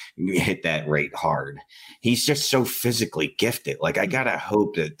hit that rate hard. He's just so physically gifted. Like, I got to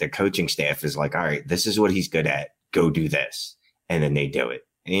hope that the coaching staff is like, all right, this is what he's good at. Go do this. And then they do it.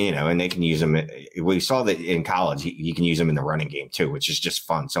 And they can use him. We saw that in college, you can use him in the running game too, which is just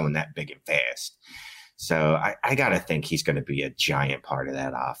fun. Someone that big and fast. So I got to think he's going to be a giant part of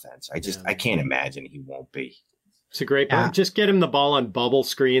that offense. I can't imagine he won't be. It's a great point. Just get him the ball on bubble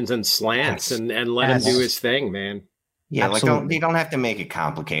screens and slants and let him do his thing, man. Yeah, Absolutely. like you don't have to make it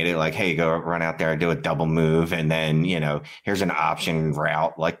complicated. Like, hey, go run out there and do a double move, and then here's an option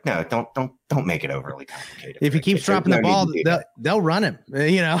route. Like, no, don't make it overly complicated. If he keeps dropping the ball, they'll run him.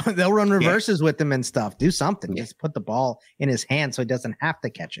 They'll run reverses with him and stuff. Do something. Just put the ball in his hand so he doesn't have to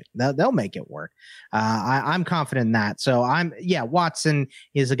catch it. They'll make it work. I'm confident in that. So Watson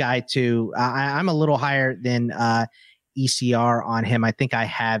is a guy too. I'm a little higher than ECR on him. I think I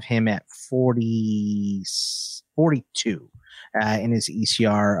have him at 42 in his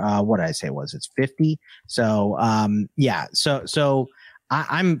ECR. What did I say it's 50? So so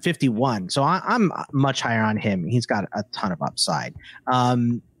I'm 51. So I'm much higher on him. He's got a ton of upside.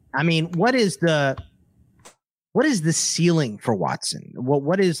 What is the ceiling for Watson?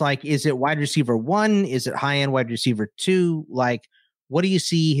 What is is it wide receiver 1? Is it high end wide receiver 2? Like, what do you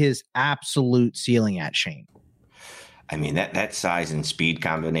see his absolute ceiling at, Shane? I mean, that size and speed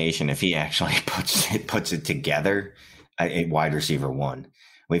combination, if he actually puts it together, a wide receiver 1.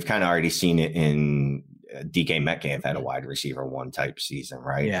 We've kind of already seen it in DK Metcalf had a wide receiver 1 type season,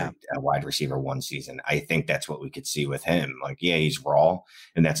 right? Yeah. A wide receiver 1 season. I think that's what we could see with him. Like, yeah, he's raw,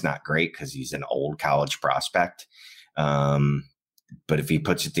 and that's not great because he's an old college prospect. But if he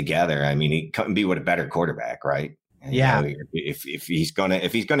puts it together, I mean, he couldn't be with a better quarterback, right? And, if he's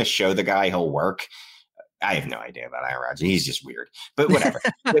gonna show the guy he'll work. I have no idea about Aaron Rodgers. He's just weird, but whatever.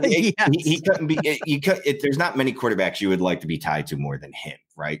 He couldn't be. There's not many quarterbacks you would like to be tied to more than him,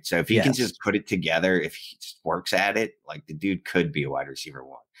 right? So if he can just put it together, if he just works at it, like the dude could be a wide receiver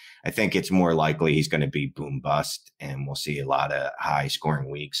 1. I think it's more likely he's going to be boom bust, and we'll see a lot of high scoring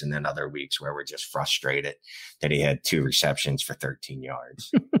weeks, and then other weeks where we're just frustrated that he had 2 receptions for 13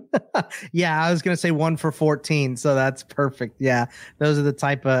 yards. Yeah, I was going to say 1 for 14. So that's perfect. Yeah. Those are the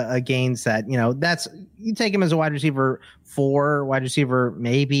type of gains that, that's, you take him as a wide receiver 4, wide receiver,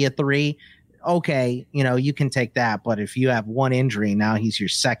 maybe a 3. Okay. You can take that. But if you have 1 injury, now he's your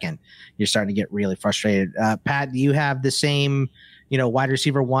second, you're starting to get really frustrated. Pat, do you have the same, wide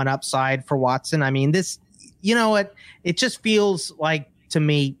receiver 1 upside for Watson? I mean, this, it just feels like to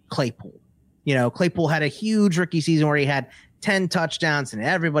me, Claypool. Claypool had a huge rookie season where he had 10 touchdowns and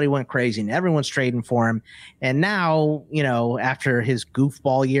everybody went crazy and everyone's trading for him. And now, after his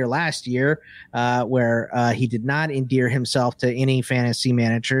goofball year last year, where he did not endear himself to any fantasy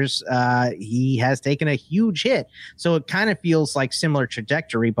managers, he has taken a huge hit. So it kind of feels like similar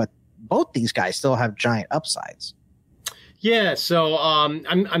trajectory, but both these guys still have giant upsides. Yeah, so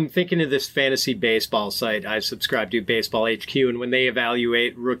I'm thinking of this fantasy baseball site I subscribe to, Baseball HQ, and when they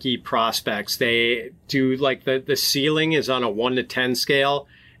evaluate rookie prospects, they do like the ceiling is on a 1 to 10 scale,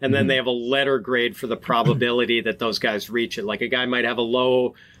 and then they have a letter grade for the probability that those guys reach it. Like a guy might have a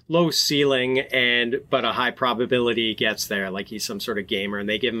low ceiling but a high probability he gets there, like he's some sort of gamer, and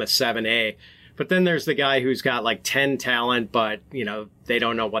they give him a 7A. But then there's the guy who's got like 10 talent, but they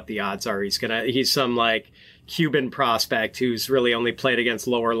don't know what the odds are. He's some like Cuban prospect who's really only played against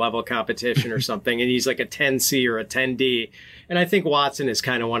lower level competition or something. And he's like a 10C or a 10D. And I think Watson is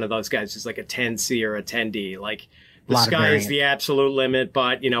kind of one of those guys who's like a 10C or a 10D. Like the sky is the absolute limit,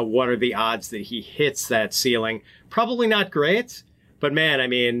 but what are the odds that he hits that ceiling? Probably not great, but man, I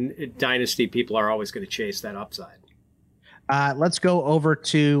mean, dynasty people are always going to chase that upside. Let's go over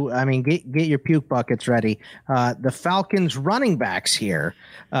to, get your puke buckets ready. The Falcons running backs here,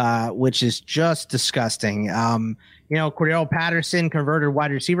 which is just disgusting. Cordero Patterson, converted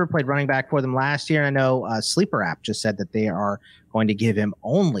wide receiver, played running back for them last year. I know Sleeper App just said that they are going to give him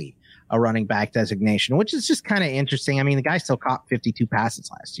only a running back designation, which is just kind of interesting. I mean, the guy still caught 52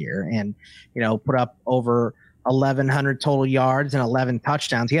 passes last year and, put up over 1,100 total yards and 11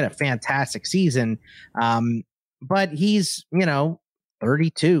 touchdowns. He had a fantastic season. But he's,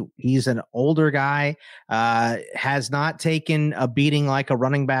 32. He's an older guy, has not taken a beating like a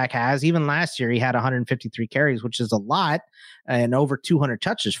running back has. Even last year, he had 153 carries, which is a lot, and over 200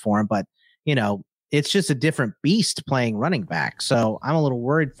 touches for him. But, it's just a different beast playing running back. So I'm a little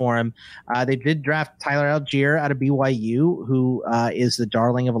worried for him. They did draft Tyler Algier out of BYU, who is the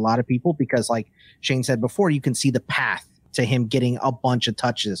darling of a lot of people because, like Shane said before, you can see the path to him getting a bunch of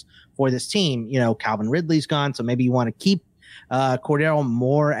touches for this team. Calvin Ridley's gone, so maybe you want to keep Cordero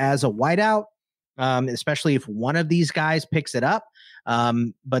more as a wideout, especially if one of these guys picks it up.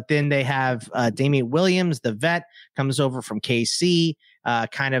 But then they have Damian Williams, the vet, comes over from KC,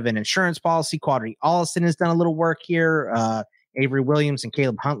 kind of an insurance policy. Quadri Allison has done a little work here. Avery Williams and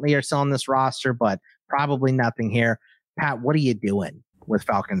Caleb Huntley are still on this roster, but probably nothing here. Pat, what are you doing? with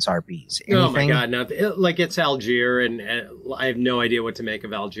Falcons RBs? Anything? Oh my God, nothing. Like it's Algier, and I have no idea what to make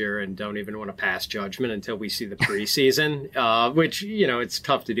of Algier, and don't even want to pass judgment until we see the preseason. Which it's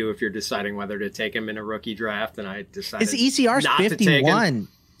tough to do if you're deciding whether to take him in a rookie draft. And I decided his ECR's 51.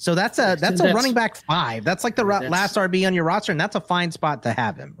 So that's a running back 5. That's like the last RB on your roster, and that's a fine spot to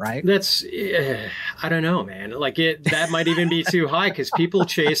have him, right? That's I don't know, man. Like that might even be too high because people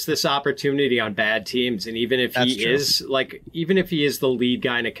chase this opportunity on bad teams, and even if he is the lead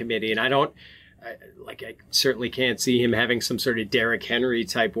guy in a committee, and I certainly can't see him having some sort of Derrick Henry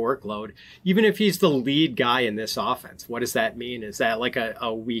type workload. Even if he's the lead guy in this offense, what does that mean? Is that like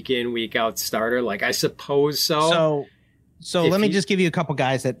a week in, week out starter? Like I suppose so. So let me just give you a couple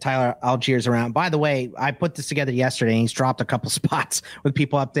guys that Tyler Algier's around. By the way, I put this together yesterday, and he's dropped a couple spots with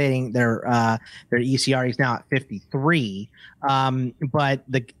people updating their ECR. He's now at 53. But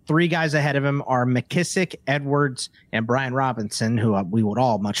the 3 guys ahead of him are McKissick, Edwards, and Brian Robinson, who we would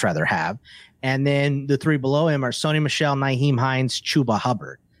all much rather have. And then the 3 below him are Sony Michel, Nyheim Hines, Chuba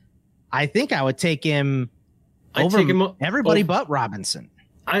Hubbard. I think I would take him over everybody but Robinson.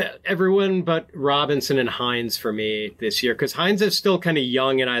 Everyone but Robinson and Hines for me this year, because Hines is still kind of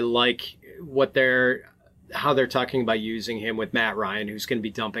young, and I like how they're talking about using him with Matt Ryan, who's going to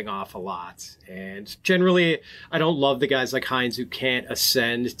be dumping off a lot. And generally, I don't love the guys like Hines who can't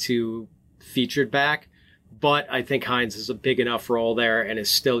ascend to featured back, but I think Hines is a big enough role there and is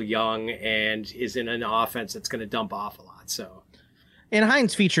still young and is in an offense that's going to dump off a lot. So. And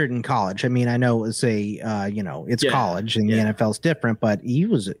Hines featured in college. I mean, I know it's college and the NFL's different, but he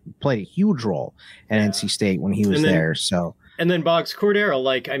played a huge role at NC State when he was there. So, and then Boggs Cordero,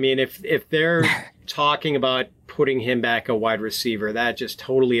 if they're talking about putting him back a wide receiver, that just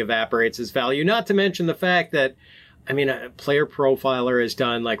totally evaporates his value. Not to mention the fact that, a player profiler has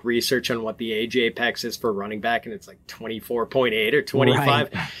done research on what the age apex is for running back, and it's 24.8 or 25.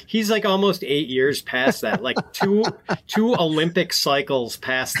 Right. He's almost 8 years past that, two Olympic cycles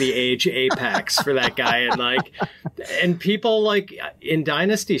past the age apex for that guy. And people in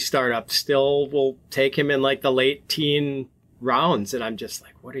dynasty startups still will take him in the late teen rounds. And I'm just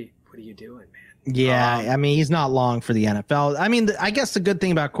what are you doing, man? Yeah, he's not long for the NFL. I guess the good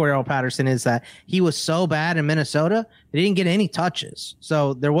thing about Cordero Patterson is that he was so bad in Minnesota, he didn't get any touches.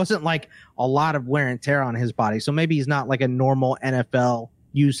 So there wasn't a lot of wear and tear on his body. So maybe he's not a normal NFL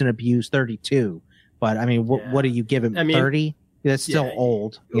use and abuse 32. But what do you give him? 30? That's still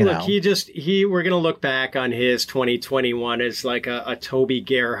old. We're going to look back on his 2021 as a Toby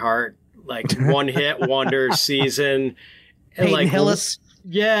Gerhart, one hit wonder season. Peyton Hillis.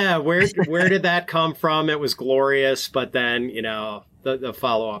 Yeah, where did that come from? It was glorious, but then, the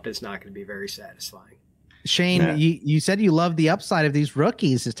follow-up is not going to be very satisfying. Shane, you said you love the upside of these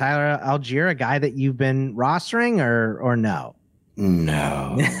rookies. Is Tyler Algier a guy that you've been rostering or no?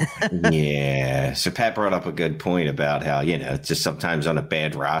 No. Yeah. So Pat brought up a good point about how, just sometimes on a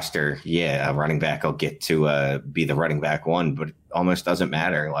bad roster, a running back will get to be the running back 1, but it almost doesn't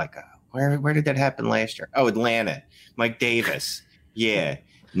matter. Where did that happen last year? Oh, Atlanta. Mike Davis. Yeah,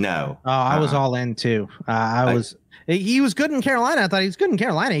 no. Oh, I was all in too. He was good in Carolina. I thought he was good in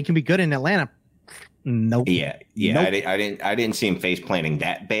Carolina. He can be good in Atlanta. Nope. Yeah. Nope. I didn't see him face planting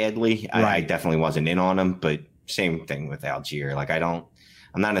that badly. Right. I definitely wasn't in on him, but same thing with Algier. I'm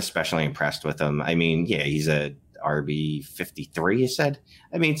not especially impressed with him. He's a RB 53, you said.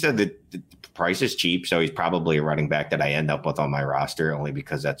 So the price is cheap, so he's probably a running back that I end up with on my roster only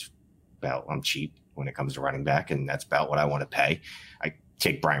because I'm cheap when it comes to running back, and that's about what I want to pay. I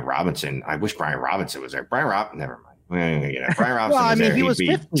take Brian Robinson. I wish Brian Robinson was there. Never mind. Brian Robinson was there. He was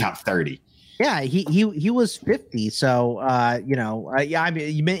 50. Top 30. Yeah, he was 50. So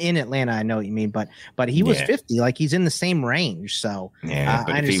you've been in Atlanta. I know what you mean, but he was 50. He's in the same range. So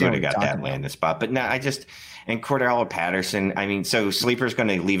but if he would have got that landing spot, but no, and Cordero Patterson. So Sleeper's going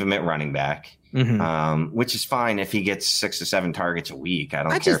to leave him at running back. Mm-hmm. Which is fine if he gets 6 to 7 targets a week. I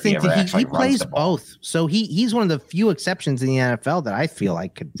don't care if he ever actually runs the ball. Both. So he's one of the few exceptions in the NFL that I feel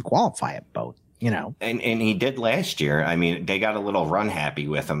could qualify at both. And he did last year. They got a little run happy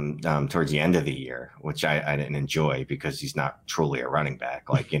with him towards the end of the year, which I didn't enjoy because he's not truly a running back.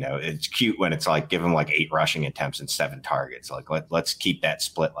 It's cute when it's give him 8 rushing attempts and 7 targets. Let's keep that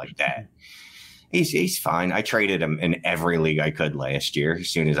split like that. He's fine. I traded him in every league I could last year as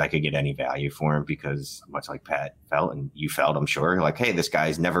soon as I could get any value for him because much like Pat felt and you felt, I'm sure, hey, this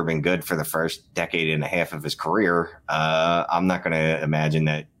guy's never been good for the first decade and a half of his career. I'm not going to imagine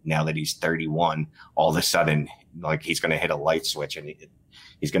that now that he's 31, all of a sudden, he's going to hit a light switch and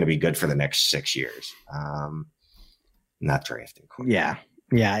he's going to be good for the next 6 years. Not drafting. Yeah.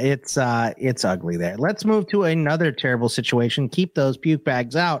 Yeah, it's ugly there. Let's move to another terrible situation. Keep those puke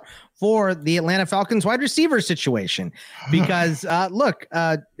bags out for the Atlanta Falcons wide receiver situation, because look,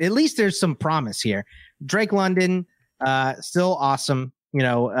 at least there's some promise here. Drake London, still awesome.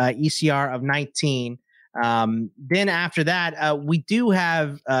 ECR of 19. Then after that, we do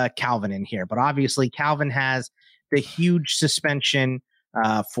have Calvin in here, but obviously Calvin has the huge suspension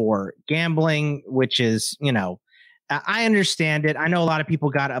for gambling, which is, I understand it. I know a lot of people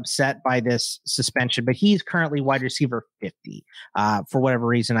got upset by this suspension, but he's currently wide receiver 50 for whatever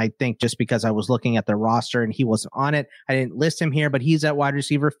reason. I think just because I was looking at the roster and he wasn't on it, I didn't list him here, but he's at wide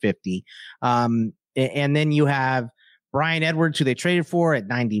receiver 50. And then you have Brian Edwards, who they traded for at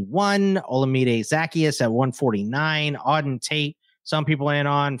 91, Olamide Zacchaeus at 149, Auden Tate, some people in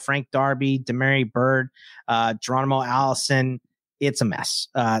on, Frank Darby, Demary Bird, Geronimo Allison. It's a mess.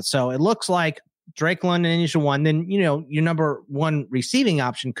 So it looks like Drake London is your one. Then, your number one receiving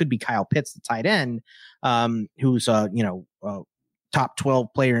option could be Kyle Pitts, the tight end, who's a top 12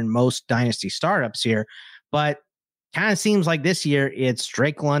 player in most dynasty startups here. But kind of seems like this year it's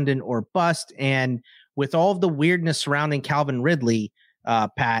Drake London or bust. And with all of the weirdness surrounding Calvin Ridley,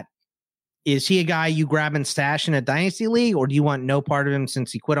 Pat, is he a guy you grab and stash in a dynasty league, or do you want no part of him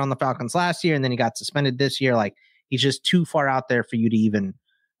since he quit on the Falcons last year and then he got suspended this year? Like, he's just too far out there for you to even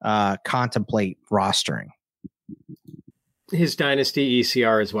contemplate rostering. His dynasty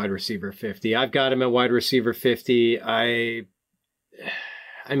ECR is wide receiver 50. I've got him at wide receiver 50. I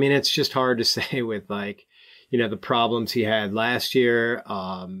mean, it's just hard to say with the problems he had last year.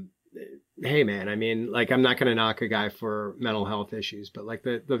 Hey man, I mean, I'm not going to knock a guy for mental health issues, but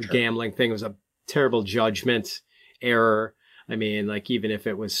the sure. Gambling thing was a terrible judgment error. I mean, even if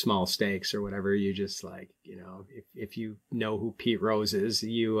it was small stakes or whatever, you just if you know who Pete Rose is,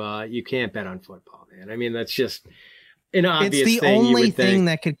 you can't bet on football, man. I mean, that's just an obvious thing. It's the only thing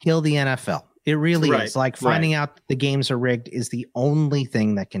that could kill the NFL. It really is. Finding out that the games are rigged is the only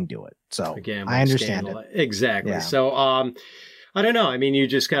thing that can do it. So I understand it. Exactly. Yeah. So, I don't know. I mean, you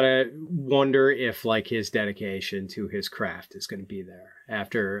just got to wonder if his dedication to his craft is going to be there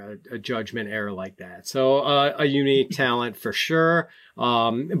after a judgment error like that. So a unique talent for sure.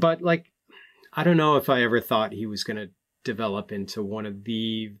 But I don't know if I ever thought he was going to develop into one of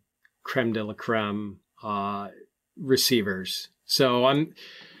the creme de la creme receivers. So I'm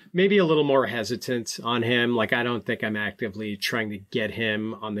maybe a little more hesitant on him. I don't think I'm actively trying to get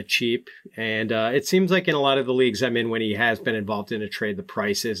him on the cheap. And it seems like in a lot of the leagues I'm in, when he has been involved in a trade, the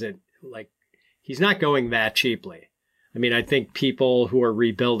price isn't he's not going that cheaply. I mean, I think people who are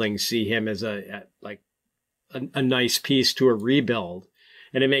rebuilding see him as a nice piece to a rebuild.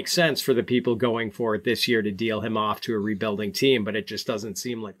 And it makes sense for the people going for it this year to deal him off to a rebuilding team, but it just doesn't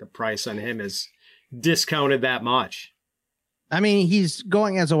seem like the price on him is discounted that much. I mean, he's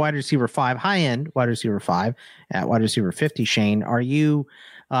going as a wide receiver 5, high end wide receiver 5 at wide receiver 50. Shane, are you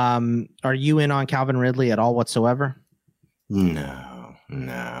in on Calvin Ridley at all whatsoever? No.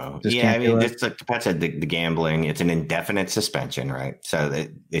 Just I mean, it's like Pat said, the gambling. It's an indefinite suspension, right? So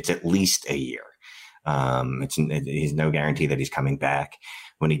it's at least a year. He's no guarantee that he's coming back.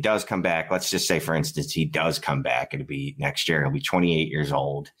 When he does come back, let's just say, for instance, he does come back. It'll be next year. He'll be 28 years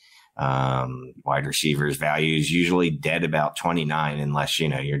old. Wide receivers values usually dead about 29 unless you're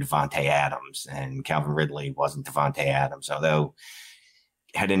Devontae Adams, and Calvin Ridley wasn't Devontae Adams. Although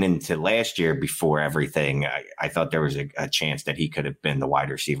heading into last year before everything, I thought there was a chance that he could have been the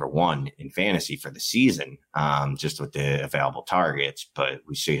wide receiver 1 in fantasy for the season, just with the available targets, but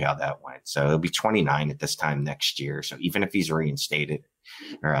we see how that went. So he'll be 29 at this time next year. So even if he's reinstated,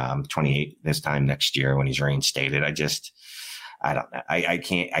 or 28 this time next year when he's reinstated, I don't know.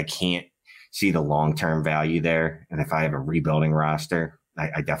 I can't see the long-term value there. And if I have a rebuilding roster,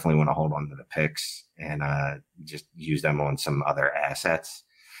 I definitely want to hold on to the picks and just use them on some other assets.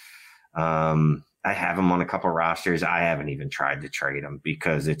 I have them on a couple rosters. I haven't even tried to trade them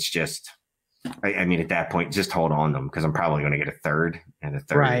because it's just, I mean, at that point, just hold on to them because I'm probably going to get a third, and a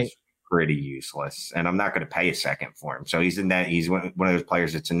third is pretty useless. And I'm not going to pay a second for him. So he's one of those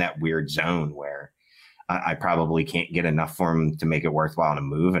players that's in that weird zone where I probably can't get enough for him to make it worthwhile to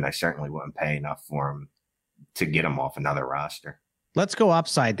move, and I certainly wouldn't pay enough for him to get him off another roster. Let's go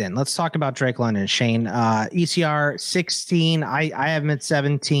upside then. Let's talk about Drake London, Shane. ECR 16. I have him at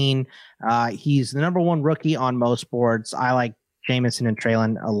 17. He's the number 1 rookie on most boards. I like Jameson and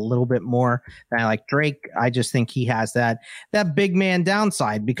Traylon a little bit more than I like Drake. I just think he has that big man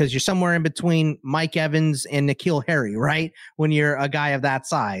downside because you're somewhere in between Mike Evans and N'Keal Harry, right? When you're a guy of that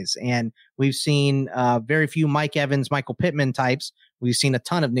size. And we've seen very few Mike Evans, Michael Pittman types. We've seen a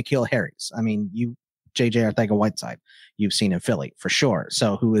ton of N'Keal Harrys. I mean, J.J. Arcega-Whiteside you've seen in Philly for sure.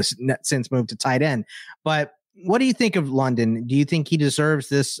 So who has since moved to tight end. But what do you think of London? Do you think he deserves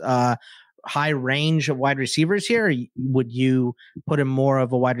this high range of wide receivers here? Or would you put him more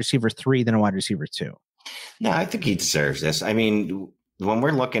of a wide receiver 3 than a wide receiver 2? No, I think he deserves this. I mean, when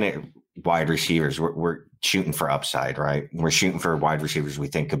we're looking at wide receivers, we're shooting for upside, right? We're shooting for wide receivers we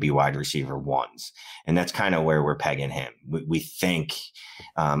think could be wide receiver 1s. And that's kind of where we're pegging him. We think,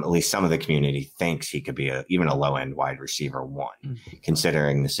 at least some of the community thinks he could be even a low end wide receiver 1.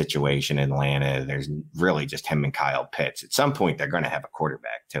 Considering the situation in Atlanta, there's really just him and Kyle Pitts. At some point, they're going to have a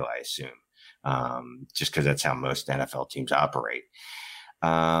quarterback too, I assume, just because that's how most NFL teams operate. So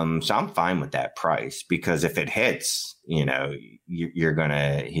I'm fine with that price, because if it hits, he's going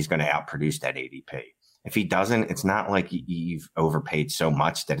to outproduce that ADP. If he doesn't, it's not like you've overpaid so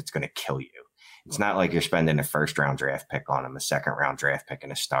much that it's going to kill you. It's not like you're spending a first round draft pick on him, a second round draft pick,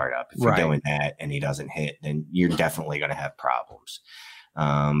 and a startup. If you're doing that and he doesn't hit, then you're definitely going to have problems.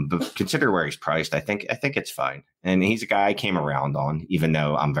 But consider where he's priced. I think it's fine. And he's a guy I came around on, even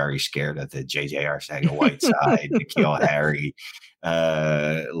though I'm very scared of the J.J. Arcega-Whiteside, N'Keal Harry,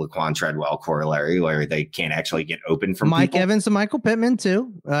 Laquan Treadwell corollary, where they can't actually get open from Mike people. Evans and Michael Pittman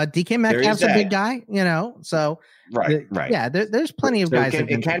too. DK Metcalf's a big guy, so right. Yeah, there's plenty of So guys.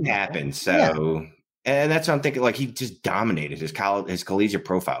 It can happen. So, and that's what I'm thinking. Like, he just dominated his collegiate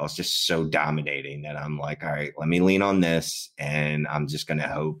profile is just so dominating that I'm like, all right, let me lean on this, and I'm just going to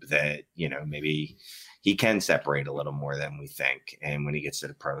hope that maybe he can separate a little more than we think, and when he gets to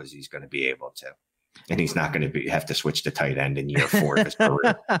the pros, he's going to be able to. And he's not going to have to switch to tight end in year 4 of his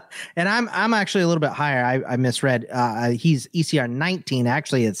career. And I'm actually a little bit higher. I misread. He's ECR 19.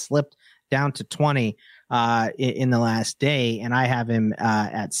 Actually, it slipped down to 20 in the last day, and I have him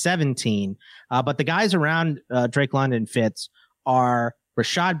at 17. But the guys around Drake London Fitz are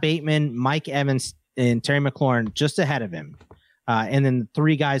Rashad Bateman, Mike Evans, and Terry McLaurin just ahead of him. And then the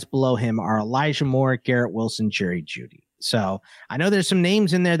 3 guys below him are Elijah Moore, Garrett Wilson, Jerry Jeudy. So I know there's some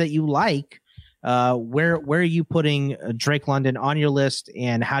names in there that you like. Where are you putting Drake London on your list,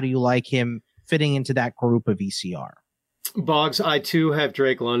 and how do you like him fitting into that group of ECR? Boggs, I too have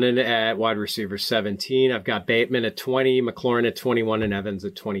Drake London at wide receiver 17. I've got Bateman at 20, McLaurin at 21, and Evans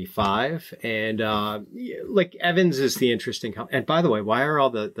at 25. And Evans is the interesting. And by the way, why are all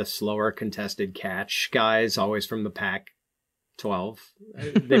the slower contested catch guys always from the Pac-12?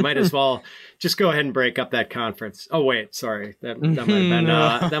 They might as well just go ahead and break up that conference. Oh wait, sorry, that might have been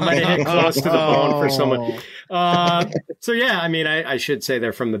that might have hit close to the bone for someman. So yeah, I mean, I should say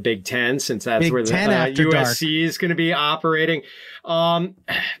they're from the Big Ten, since that's Big where the USC is going to be operating. Man,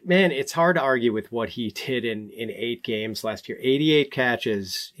 it's hard to argue with what he did in 8 games last year. 88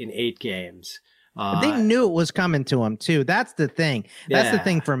 catches in 8 games. But they knew it was coming to him too. That's the thing. That's the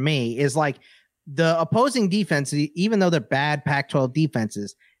thing for me, is like, the opposing defense, even though they're bad Pac-12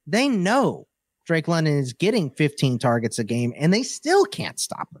 defenses, they know Drake London is getting 15 targets a game, and they still can't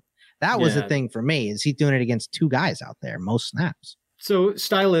stop him. That was the thing for me, is he doing it against 2 guys out there most snaps. So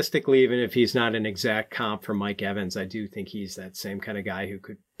stylistically, even if he's not an exact comp for Mike Evans, I do think he's that same kind of guy who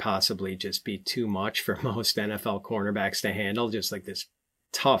could possibly just be too much for most NFL cornerbacks to handle, just like this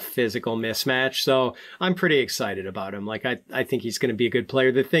tough physical mismatch. So I'm pretty excited about him. Like, I think he's going to be a good player.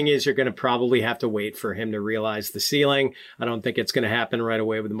 The thing is, you're going to probably have to wait for him to realize the ceiling. I don't think it's going to happen right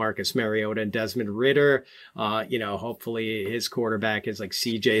away with Marcus Mariota and Desmond Ridder. Hopefully his quarterback is like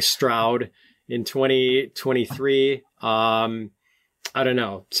CJ Stroud in 2023. I don't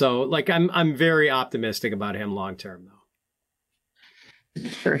know. So like, I'm very optimistic about him long term though.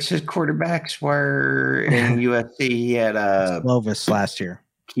 His quarterbacks were in USC. He had Slovis last year.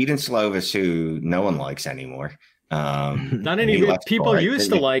 Keaton Slovis, who no one likes anymore. Not any people used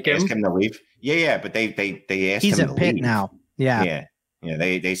to like him. Asked him to leave. Yeah, but they asked He's him to leave. He's at Pitt now. Yeah.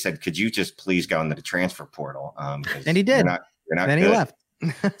 They said, could you just please go into the transfer portal? And he did. You're not then good. He left.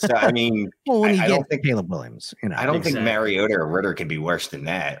 So I mean, when I don't think Caleb Williams, I don't think Mariota or Ridder can be worse than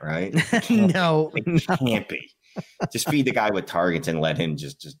that, right? No, can't be. Just feed the guy with targets and let him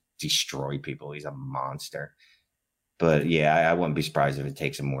just destroy people. He's a monster. But yeah, I wouldn't be surprised if it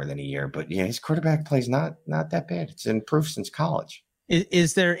takes him more than a year. But yeah, his quarterback play's not that bad. It's improved since college.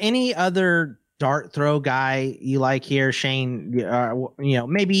 Is there any other dart throw guy you like here, Shane?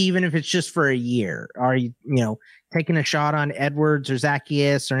 Maybe even if it's just for a year. Are you taking a shot on Edwards or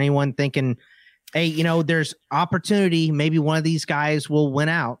Zacchaeus or anyone thinking, hey, there's opportunity. Maybe one of these guys will win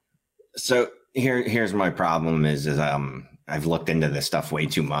out. So here's my problem is I've looked into this stuff way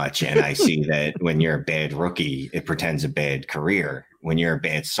too much, and I see that when you're a bad rookie, it pretends a bad career. When you're a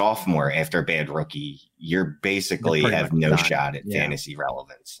bad sophomore after a bad rookie, you're basically have no shot at fantasy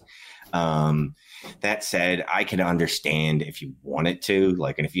relevance. That said, I can understand if you wanted to,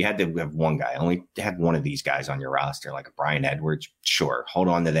 like, and if you had to have one guy, only had one of these guys on your roster, like a Brian Edwards, sure, hold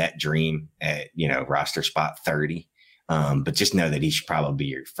on to that dream at, roster spot 30. But just know that he should probably be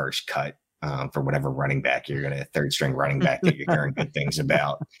your first cut for whatever running back you're going to, third string running back that you're hearing good things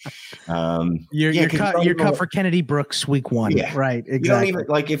about. You're cut for Kennedy Brooks week 1. Yeah, right. Exactly. You don't even,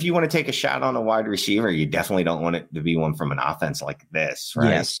 like, if you want to take a shot on a wide receiver, you definitely don't want it to be one from an offense like this, right?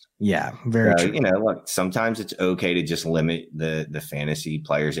 Yes. Yeah, very true. Look, sometimes it's okay to just limit the fantasy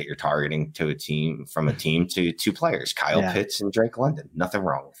players that you're targeting to a team to 2 players, Kyle Pitts and Drake London. Nothing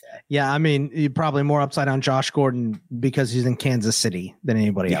wrong with that. Yeah, I mean, you're probably more upside on Josh Gordon because he's in Kansas City than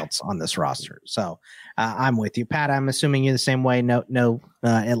anybody else on this roster. So I'm with you, Pat. I'm assuming you're the same way. No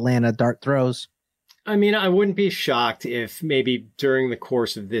Atlanta dart throws. I mean, I wouldn't be shocked if maybe during the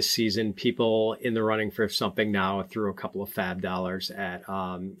course of this season, people in the running for something now threw a couple of fab dollars at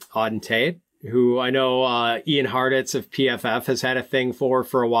Auden Tate, who I know Ian Harditz of PFF has had a thing for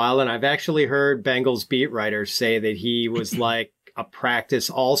a while. And I've actually heard Bengals beat writers say that he was like a practice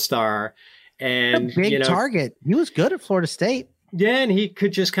all-star. And a big target. He was good at Florida State. Yeah, and he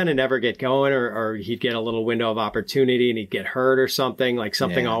could just kind of never get going, or he'd get a little window of opportunity and he'd get hurt or something. Like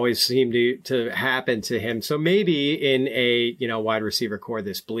something always seemed to happen to him. So maybe in a wide receiver core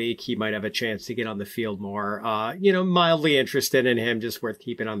this bleak, he might have a chance to get on the field more. Mildly interested in him, just worth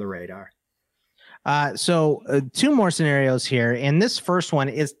keeping on the radar. So 2 more scenarios here, and this first one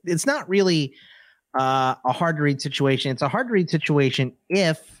it's not really a hard to read situation. It's a hard to read situation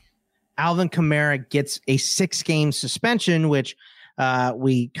if Alvin Kamara gets a 6-game suspension, which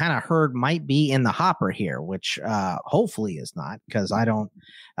we kind of heard might be in the hopper here, which hopefully is not, because I don't.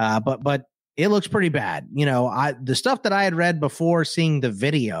 But it looks pretty bad. The stuff that I had read before seeing the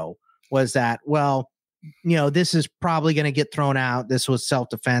video was that, this is probably going to get thrown out. This was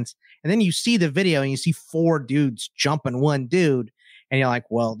self-defense. And then you see the video and you see 4 dudes jumping one dude. And you're like,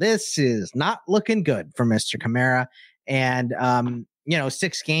 well, this is not looking good for Mr. Kamara. And,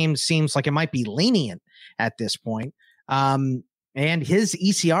 6 games seems like it might be lenient at this point. And his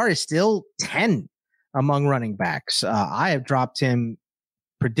ECR is still 10 among running backs. I have dropped him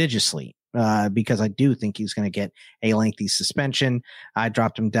prodigiously because I do think he's going to get a lengthy suspension. I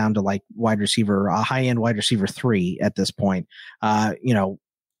dropped him down to like high-end wide receiver 3 at this point.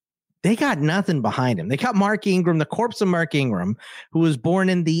 They got nothing behind him. They got Mark Ingram, the corpse of Mark Ingram, who was born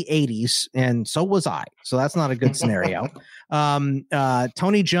in the 80s, and so was I. So that's not a good scenario.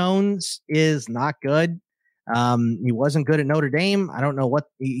 Tony Jones is not good. He wasn't good at Notre Dame. I don't know what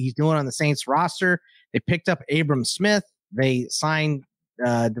he's doing on the Saints roster. They picked up Abram Smith. They signed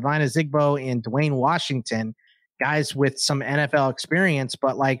Devine Azigbo and Dwayne Washington, guys with some NFL experience,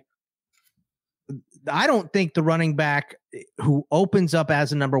 but I don't think the running back who opens up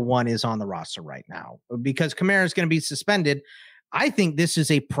as a number 1 is on the roster right now because Kamara is going to be suspended. I think this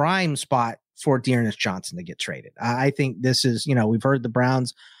is a prime spot for Dearness Johnson to get traded. I think this is, we've heard the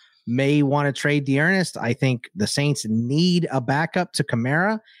Browns may want to trade Dearness. I think the Saints need a backup to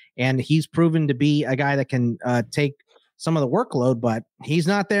Kamara, and he's proven to be a guy that can take some of the workload, but he's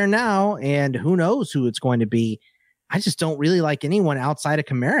not there now, and who knows who it's going to be. I just don't really like anyone outside of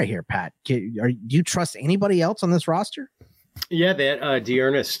Kamara here, Pat. Do you trust anybody else on this roster? Yeah, that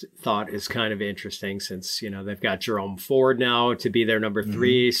Dearness thought is kind of interesting since, they've got Jerome Ford now to be their number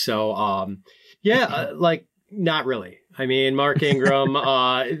 3. So, not really. I mean, Mark Ingram,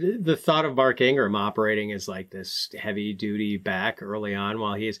 the thought of Mark Ingram operating as like this heavy duty back early on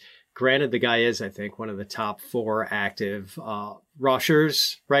while he's granted, the guy is, I think, one of the top 4 active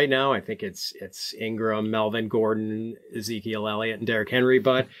rushers right now. I think it's Ingram, Melvin Gordon, Ezekiel Elliott, and Derrick Henry.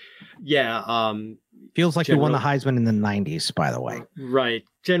 But yeah, feels like he won the Heisman in the 90s, by the way. Right.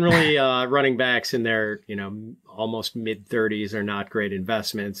 Generally, running backs in their almost mid 30s are not great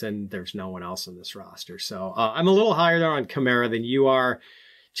investments, and there's no one else on this roster. So I'm a little higher there on Kamara than you are.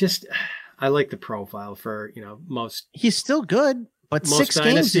 Just I like the profile for most. He's still good. But most 6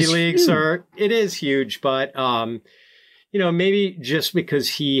 dynasty games leagues it is huge, but maybe just because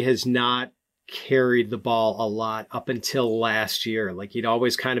he has not carried the ball a lot up until last year, like he'd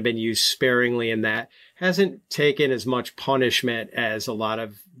always kind of been used sparingly in that, hasn't taken as much punishment as a lot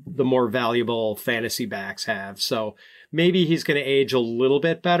of the more valuable fantasy backs have. So maybe he's going to age a little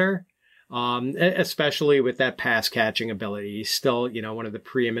bit better, especially with that pass catching ability. He's still, one of the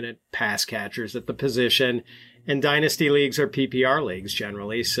preeminent pass catchers at the position. And dynasty leagues are PPR leagues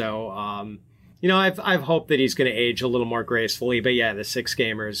generally. So, I've hoped that he's going to age a little more gracefully. But yeah, the 6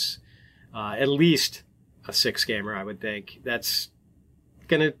 gamers, at least a 6 gamer, I would think. That's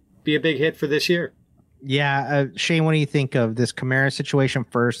going to be a big hit for this year. Yeah. Shane, what do you think of this Kamara situation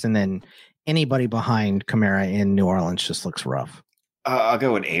first and then anybody behind Kamara in New Orleans just looks rough. I'll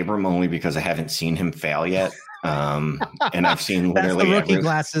go with Abram only because I haven't seen him fail yet. And I've seen That's literally the rookie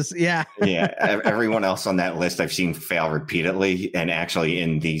glasses. Yeah. Yeah. Everyone else on that list I've seen fail repeatedly, and actually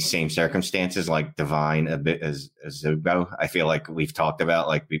in these same circumstances, like Divine, a bit as Zubo. I feel like we've talked about,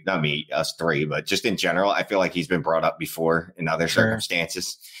 like, not me, us three, but just in general, I feel like he's been brought up before in other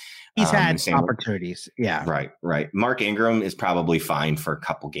circumstances. He's had opportunities. Yeah. Right. Mark Ingram is probably fine for a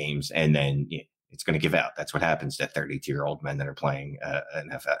couple games, and then it's going to give out. That's what happens to 32-year-old men that are playing an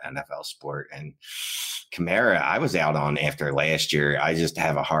NFL sport. And Kamara, I was out on after last year. I just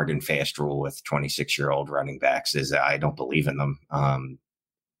have a hard and fast rule with 26-year-old running backs is that I don't believe in them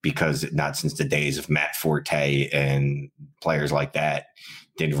because not since the days of Matt Forte and players like that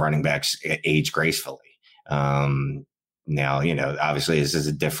did running backs age gracefully. Now, obviously this is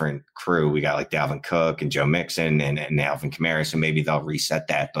a different crew. We got like Dalvin Cook and Joe Mixon and Alvin Kamara. So maybe they'll reset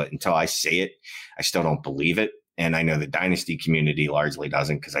that. But until I see it, I still don't believe it. And I know the dynasty community largely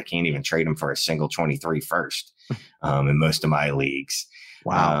doesn't, because I can't even trade him for a single 23 first in most of my leagues.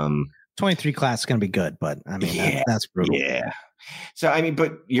 Wow. 23 class is going to be good, but I mean, that's brutal. Yeah. So, I mean,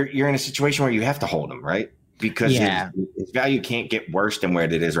 but you're in a situation where you have to hold him, right? Because his value can't get worse than where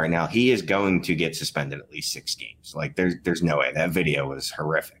it is right now. He is going to get suspended at least 6 games. Like there's no way. That video was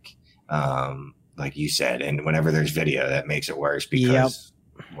horrific, like you said. And whenever there's video, that makes it worse because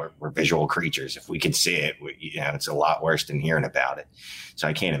we're visual creatures. If we can see it, it's a lot worse than hearing about it. So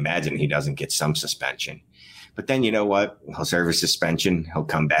I can't imagine he doesn't get some suspension. But then you know what? He'll serve a suspension. He'll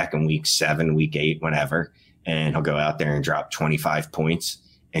come back in week 7, week 8, whenever, and he'll go out there and drop 25 points.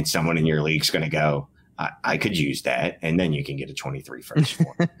 And someone in your league's going to go, I could use that, and then you can get a 23 first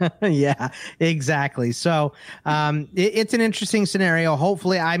for it. Yeah, exactly. So it's an interesting scenario.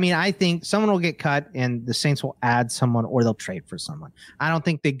 Hopefully, I think someone will get cut, and the Saints will add someone, or they'll trade for someone. I don't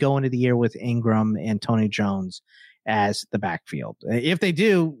think they go into the year with Ingram and Tony Jones as the backfield. If they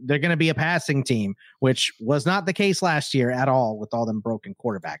do, they're going to be a passing team, which was not the case last year at all with all them broken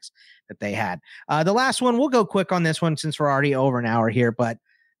quarterbacks that they had. The last one, we'll go quick on this one since we're already over an hour here, but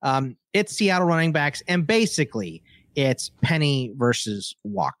it's Seattle running backs, and basically it's Penny versus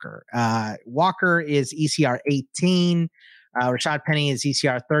Walker. Walker is ECR 18. Rashad Penny is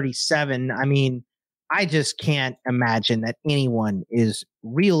ECR 37. I mean, I just can't imagine that anyone is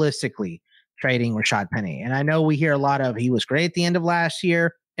realistically trading Rashad Penny. And I know we hear a lot of, he was great at the end of last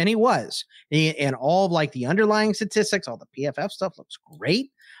year, and he was. And all of like the underlying statistics, all the PFF stuff looks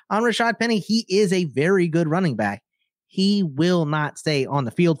great on Rashad Penny. He is a very good running back. He will not stay on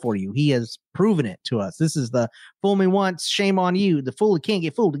the field for you. He has proven it to us. This is the fool me once, shame on you. The fool can't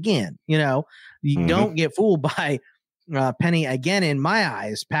get fooled again. You don't get fooled by Penny again in my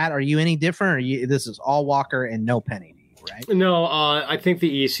eyes. Pat, are you any different? This is all Walker and no Penny to you, right? No, I think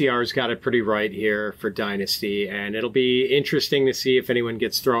the ECR's got it pretty right here for Dynasty, and it'll be interesting to see if anyone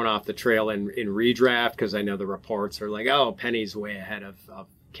gets thrown off the trail in redraft, because I know the reports are like, oh, Penny's way ahead of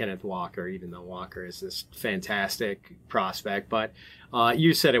Kenneth Walker, even though Walker is this fantastic prospect. But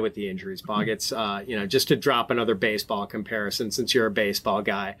you said it with the injuries, Bog. It's, just to drop another baseball comparison, since you're a baseball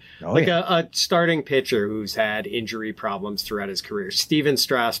guy, a starting pitcher who's had injury problems throughout his career, Steven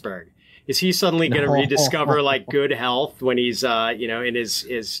Strasburg. Is he suddenly going to rediscover like good health when he's, in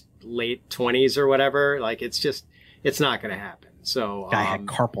his late 20s or whatever? Like, it's not going to happen. So guy had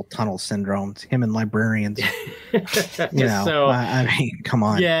carpal tunnel syndrome. Him and librarians. So I mean, come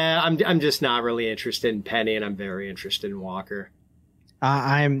on. Yeah, I'm just not really interested in Penny, and I'm very interested in Walker.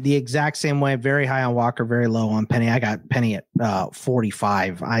 I'm the exact same way. Very high on Walker, very low on Penny. I got Penny at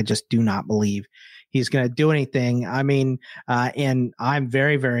 45. I just do not believe he's going to do anything. I mean, and I'm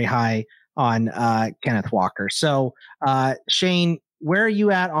very, very high on Kenneth Walker. So, Shane, where are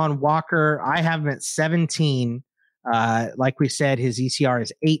you at on Walker? I have him at 17. Like we said, his ECR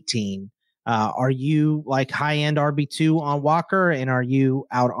is 18. Are you like high end RB2 on Walker, and are you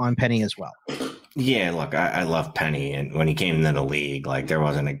out on Penny as well? Yeah, look, I love Penny, and when he came into the league, like there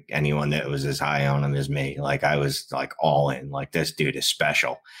wasn't anyone that was as high on him as me. Like I was like all in. Like this dude is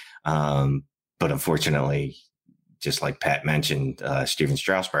special. But unfortunately, just like Pat mentioned, Steven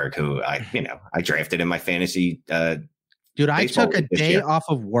Strasburg, who I drafted in my fantasy. Dude, I took a day off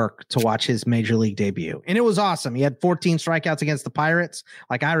of work to watch his major league debut, and it was awesome. He had 14 strikeouts against the Pirates.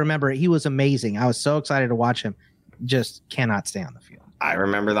 Like, I remember it. He was amazing. I was so excited to watch him. Just cannot stay on the field. I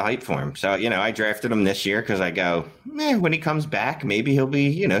remember the hype for him. So, I drafted him this year because I go, when he comes back, maybe he'll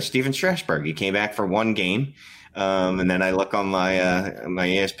be, Steven Strasburg. He came back for one game. And then I look on my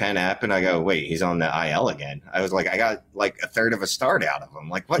ESPN app and I go, wait, he's on the IL again. I was like, I got like a third of a start out of him.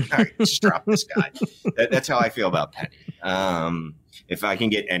 Like, what? All right, just drop this guy. That's how I feel about Penny. if I can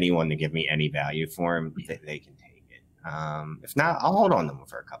get anyone to give me any value for him, they can take it. If not, I'll hold on to him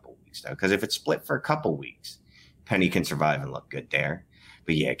for a couple weeks, though, because if it's split for a couple weeks, Penny can survive and look good there.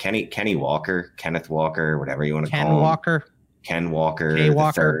 But yeah, Kenneth Walker, whatever you want to call him. Ken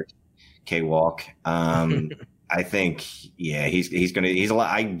Walker, K-Walk. I think, yeah, he's a lot.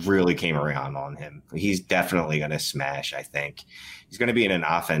 I really came around on him. He's definitely going to smash. I think he's going to be in an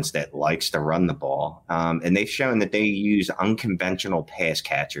offense that likes to run the ball. And they've shown that they use unconventional pass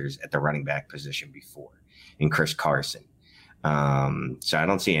catchers at the running back position before in Chris Carson. So I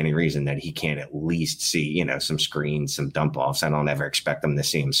don't see any reason that he can't at least see, some screens, some dump offs. I don't ever expect them to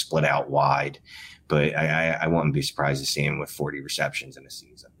see him split out wide, but I wouldn't be surprised to see him with 40 receptions in a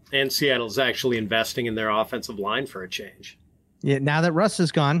season. And Seattle's actually investing in their offensive line for a change. Yeah, now that Russ is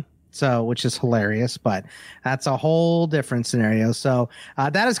gone, which is hilarious, but that's a whole different scenario. So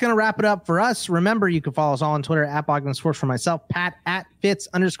that is going to wrap it up for us. Remember, you can follow us all on Twitter at Bogman Sports, for myself, Pat at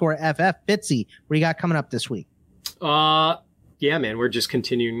Fitz_FF. Fitzy, what do you got coming up this week? Yeah, man, we're just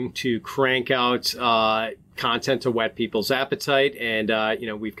continuing to crank out content to whet people's appetite, and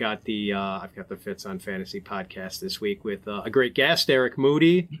we've got I've got the Fitz on Fantasy podcast this week with a great guest, Eric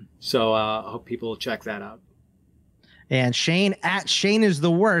Moody. So I hope people will check that out. And Shane at Shane is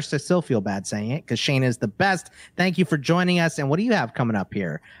the worst. I still feel bad saying it because Shane is the best. Thank you for joining us. And what do you have coming up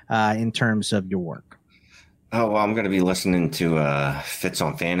here in terms of your work? Oh, well, I'm going to be listening to Fitz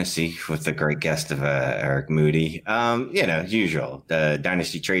on Fantasy with the great guest of Eric Moody. Usual. The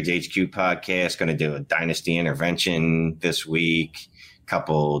Dynasty Trades HQ podcast, going to do a Dynasty intervention this week,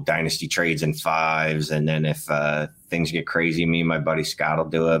 couple Dynasty Trades in 5s. And then if things get crazy, me and my buddy Scott will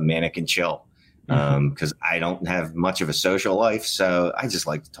do a Manic and Chill because I don't have much of a social life. So I just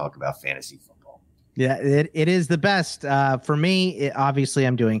like to talk about fantasy football. Yeah, it is the best. For me, obviously,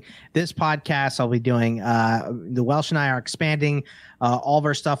 I'm doing this podcast. I'll be doing the Welsh and I are expanding all of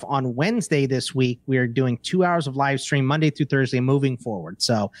our stuff on Wednesday this week. We are doing 2 hours of live stream Monday through Thursday moving forward.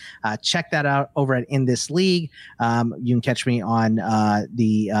 So check that out over at In This League. You can catch me on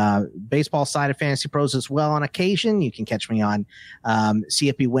the baseball side of Fantasy Pros as well on occasion. You can catch me on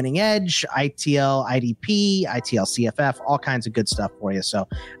CFP Winning Edge, ITL IDP, ITL CFF, all kinds of good stuff for you. So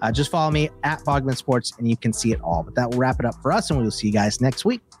just follow me at Bogman Sports and you can see it all. But that will wrap it up for us, and we will see you guys next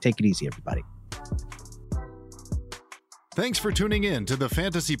week. Take it easy, everybody. Thanks for tuning in to the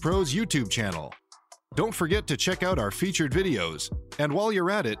Fantasy Pros YouTube channel. Don't forget to check out our featured videos. And while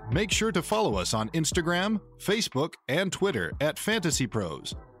you're at it, make sure to follow us on Instagram, Facebook, and Twitter at Fantasy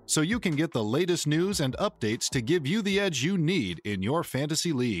Pros, so you can get the latest news and updates to give you the edge you need in your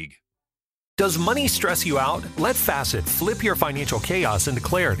fantasy league. Does money stress you out? Let Facet flip your financial chaos into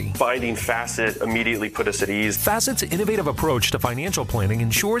clarity. Finding Facet immediately put us at ease. Facet's innovative approach to financial planning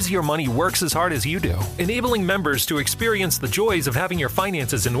ensures your money works as hard as you do, enabling members to experience the joys of having your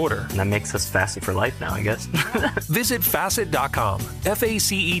finances in order. And that makes us Facet for life now, I guess. Visit Facet.com,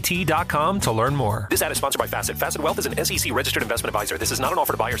 FACET.com to learn more. This ad is sponsored by Facet. Facet Wealth is an SEC registered investment advisor. This is not an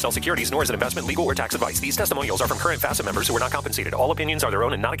offer to buy or sell securities, nor is it investment, legal, or tax advice. These testimonials are from current Facet members who are not compensated. All opinions are their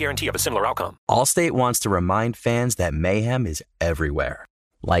own and not a guarantee of a similar outcome. Allstate wants to remind fans that mayhem is everywhere.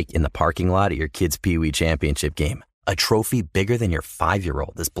 Like in the parking lot at your kid's Pee Wee Championship game. A trophy bigger than your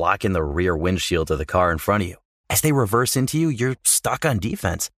 5-year-old is blocking the rear windshield of the car in front of you. As they reverse into you, you're stuck on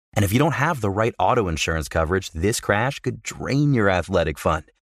defense. And if you don't have the right auto insurance coverage, this crash could drain your athletic fund.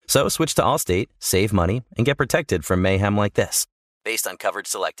 So switch to Allstate, save money, and get protected from mayhem like this. Based on coverage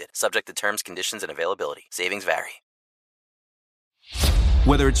selected, subject to terms, conditions, and availability. Savings vary.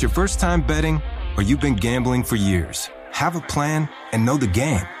 Whether it's your first time betting or you've been gambling for years, have a plan and know the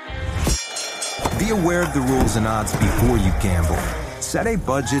game. Be aware of the rules and odds before you gamble. Set a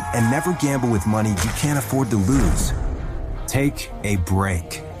budget and never gamble with money you can't afford to lose. Take a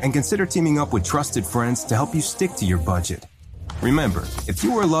break and consider teaming up with trusted friends to help you stick to your budget. Remember, if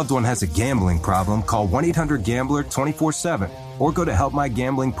you or a loved one has a gambling problem, call 1-800-GAMBLER 24/7 or go to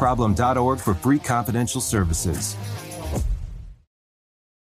helpmygamblingproblem.org for free confidential services.